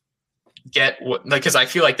get because I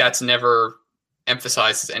feel like that's never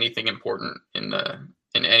emphasized as anything important in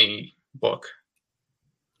any book.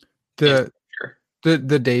 The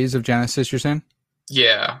days of Genesis, you're saying?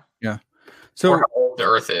 Yeah. So or how old the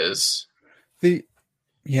Earth is.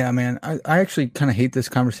 Yeah, man. I actually kind of hate this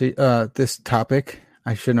conversation, this topic.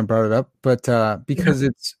 I shouldn't have brought it up, but because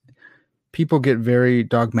people get very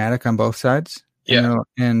dogmatic on both sides. Yeah.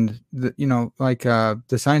 The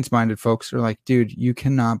science-minded folks are like, dude, you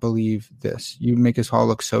cannot believe this. You make us all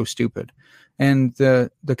look so stupid. And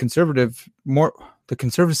the conservative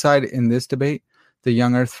side in this debate, the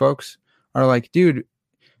young Earth folks, are like, dude,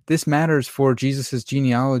 this matters for Jesus's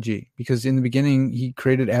genealogy, because in the beginning he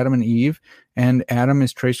created Adam and Eve, and Adam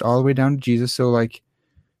is traced all the way down to Jesus. So like,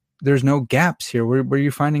 there's no gaps here. Where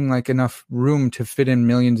you're finding like enough room to fit in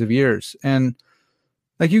millions of years, and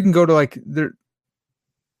like you can go to like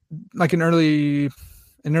an early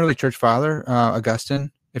church father,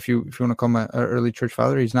 Augustine, if you want to call him an early church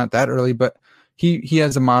father. He's not that early, but he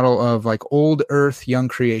has a model of like old Earth, young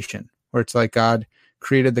creation, where it's like God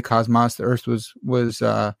created the cosmos. The Earth was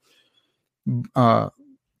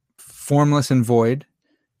formless and void.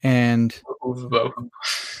 And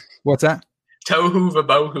what's that? Tohu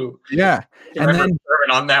vabohu. Yeah. And then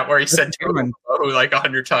on that where he said tohu vabohu like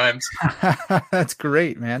 100 times. That's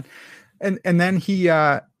great, man. And then he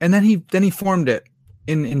formed it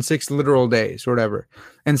in 6 literal days or whatever.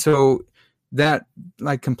 And so that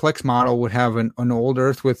like complex model would have an old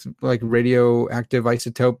Earth with like radioactive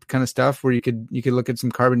isotope kind of stuff, where you could look at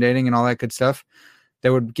some carbon dating and all that good stuff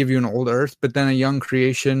that would give you an old Earth, but then a young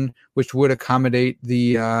creation which would accommodate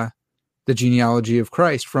the genealogy of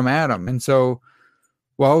Christ from Adam. And so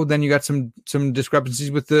Well, then you got some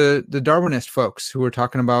discrepancies with the Darwinist folks who were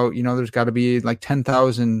talking about, there's got to be like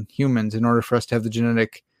 10,000 humans in order for us to have the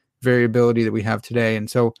genetic variability that we have today. And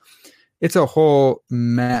so it's a whole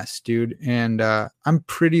mess, dude. And I'm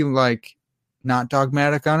pretty not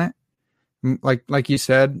dogmatic on it. Like you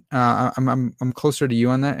said, I'm closer to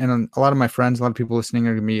you on that. And a lot of my friends, a lot of people listening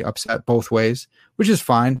are going to be upset both ways, which is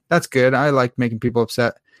fine. That's good. I like making people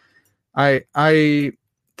upset. I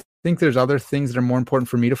think there's other things that are more important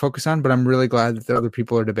for me to focus on, but I'm really glad that the other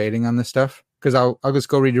people are debating on this stuff, because I'll just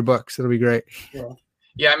go read your books. It'll be great.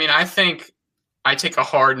 Yeah. I mean, I think I take a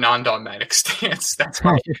hard non-dogmatic stance. That's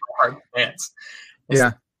my hard stance.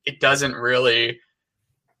 It doesn't really,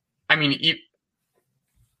 I mean,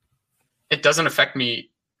 it doesn't affect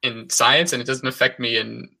me in science, and it doesn't affect me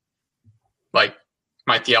in like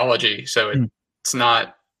my theology. So it's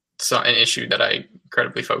not an issue that I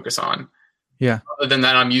incredibly focus on. Yeah. Other than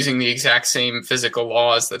that, I'm using the exact same physical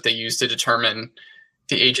laws that they use to determine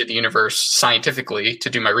the age of the universe scientifically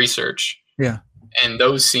to do my research. Yeah. And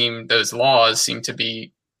those laws seem to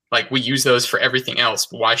be like, we use those for everything else.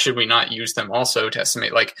 But why should we not use them also to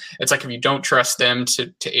estimate? Like, it's like, if you don't trust them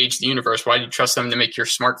to age the universe, why do you trust them to make your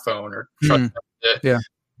smartphone, or trust them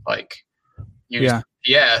to use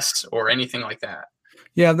GPS or anything like that?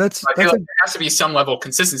 Yeah, there has to be some level of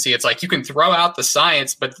consistency. It's like, you can throw out the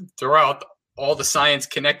science, but throw out all the science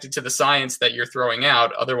connected to the science that you're throwing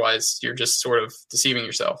out. Otherwise, you're just sort of deceiving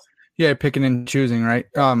yourself. Yeah, picking and choosing, right?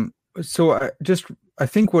 So I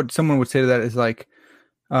think what someone would say to that is like,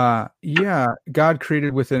 God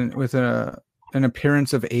created with an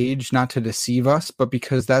appearance of age, not to deceive us, but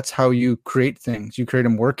because that's how you create things. You create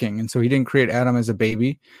them working. And so he didn't create Adam as a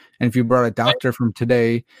baby. And if you brought a doctor from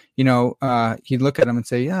today, he'd look at him and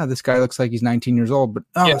say, yeah, this guy looks like he's 19 years old, but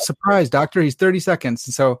surprise, doctor, he's 30 seconds.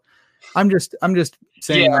 And so I'm just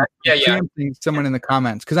saying, someone in the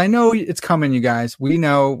comments, because I know it's coming, you guys. We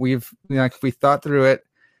know we thought through it.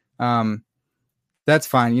 That's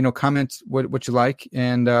fine. Comment what you like,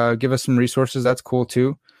 and give us some resources. That's cool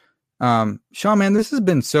too. Sean, man, this has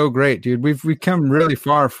been so great, dude. We've come really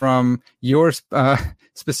far from your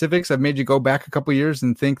specifics. I've made you go back a couple years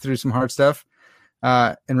and think through some hard stuff,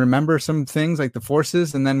 and remember some things like the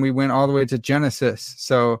forces, and then we went all the way to Genesis.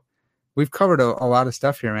 So we've covered a lot of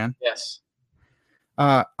stuff here, man. Yes.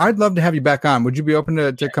 I'd love to have you back on. Would you be open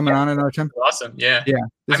to coming on another time? Awesome. Yeah. Yeah.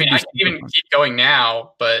 I mean, I can even keep going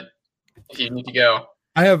now, but if you need to go.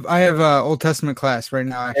 I have Old Testament class right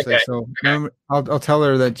now, actually. Okay. So remember, I'll tell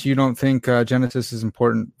her that you don't think Genesis is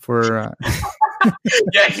important for.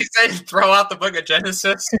 Yeah, he said throw out the book of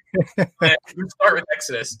Genesis. And start with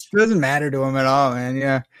Exodus. It doesn't matter to him at all, man.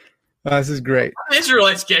 Yeah. This is great. How did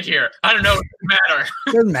Israelites get here? I don't know. It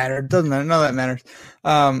doesn't matter. It doesn't matter. None of that matters.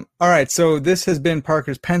 All right. So this has been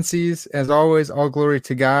Parker's Pensies. As always, all glory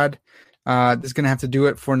to God. This is going to have to do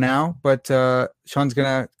it for now, but Sean's going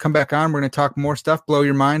to come back on. We're going to talk more stuff, blow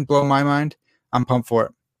your mind, blow my mind. I'm pumped for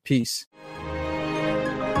it. Peace.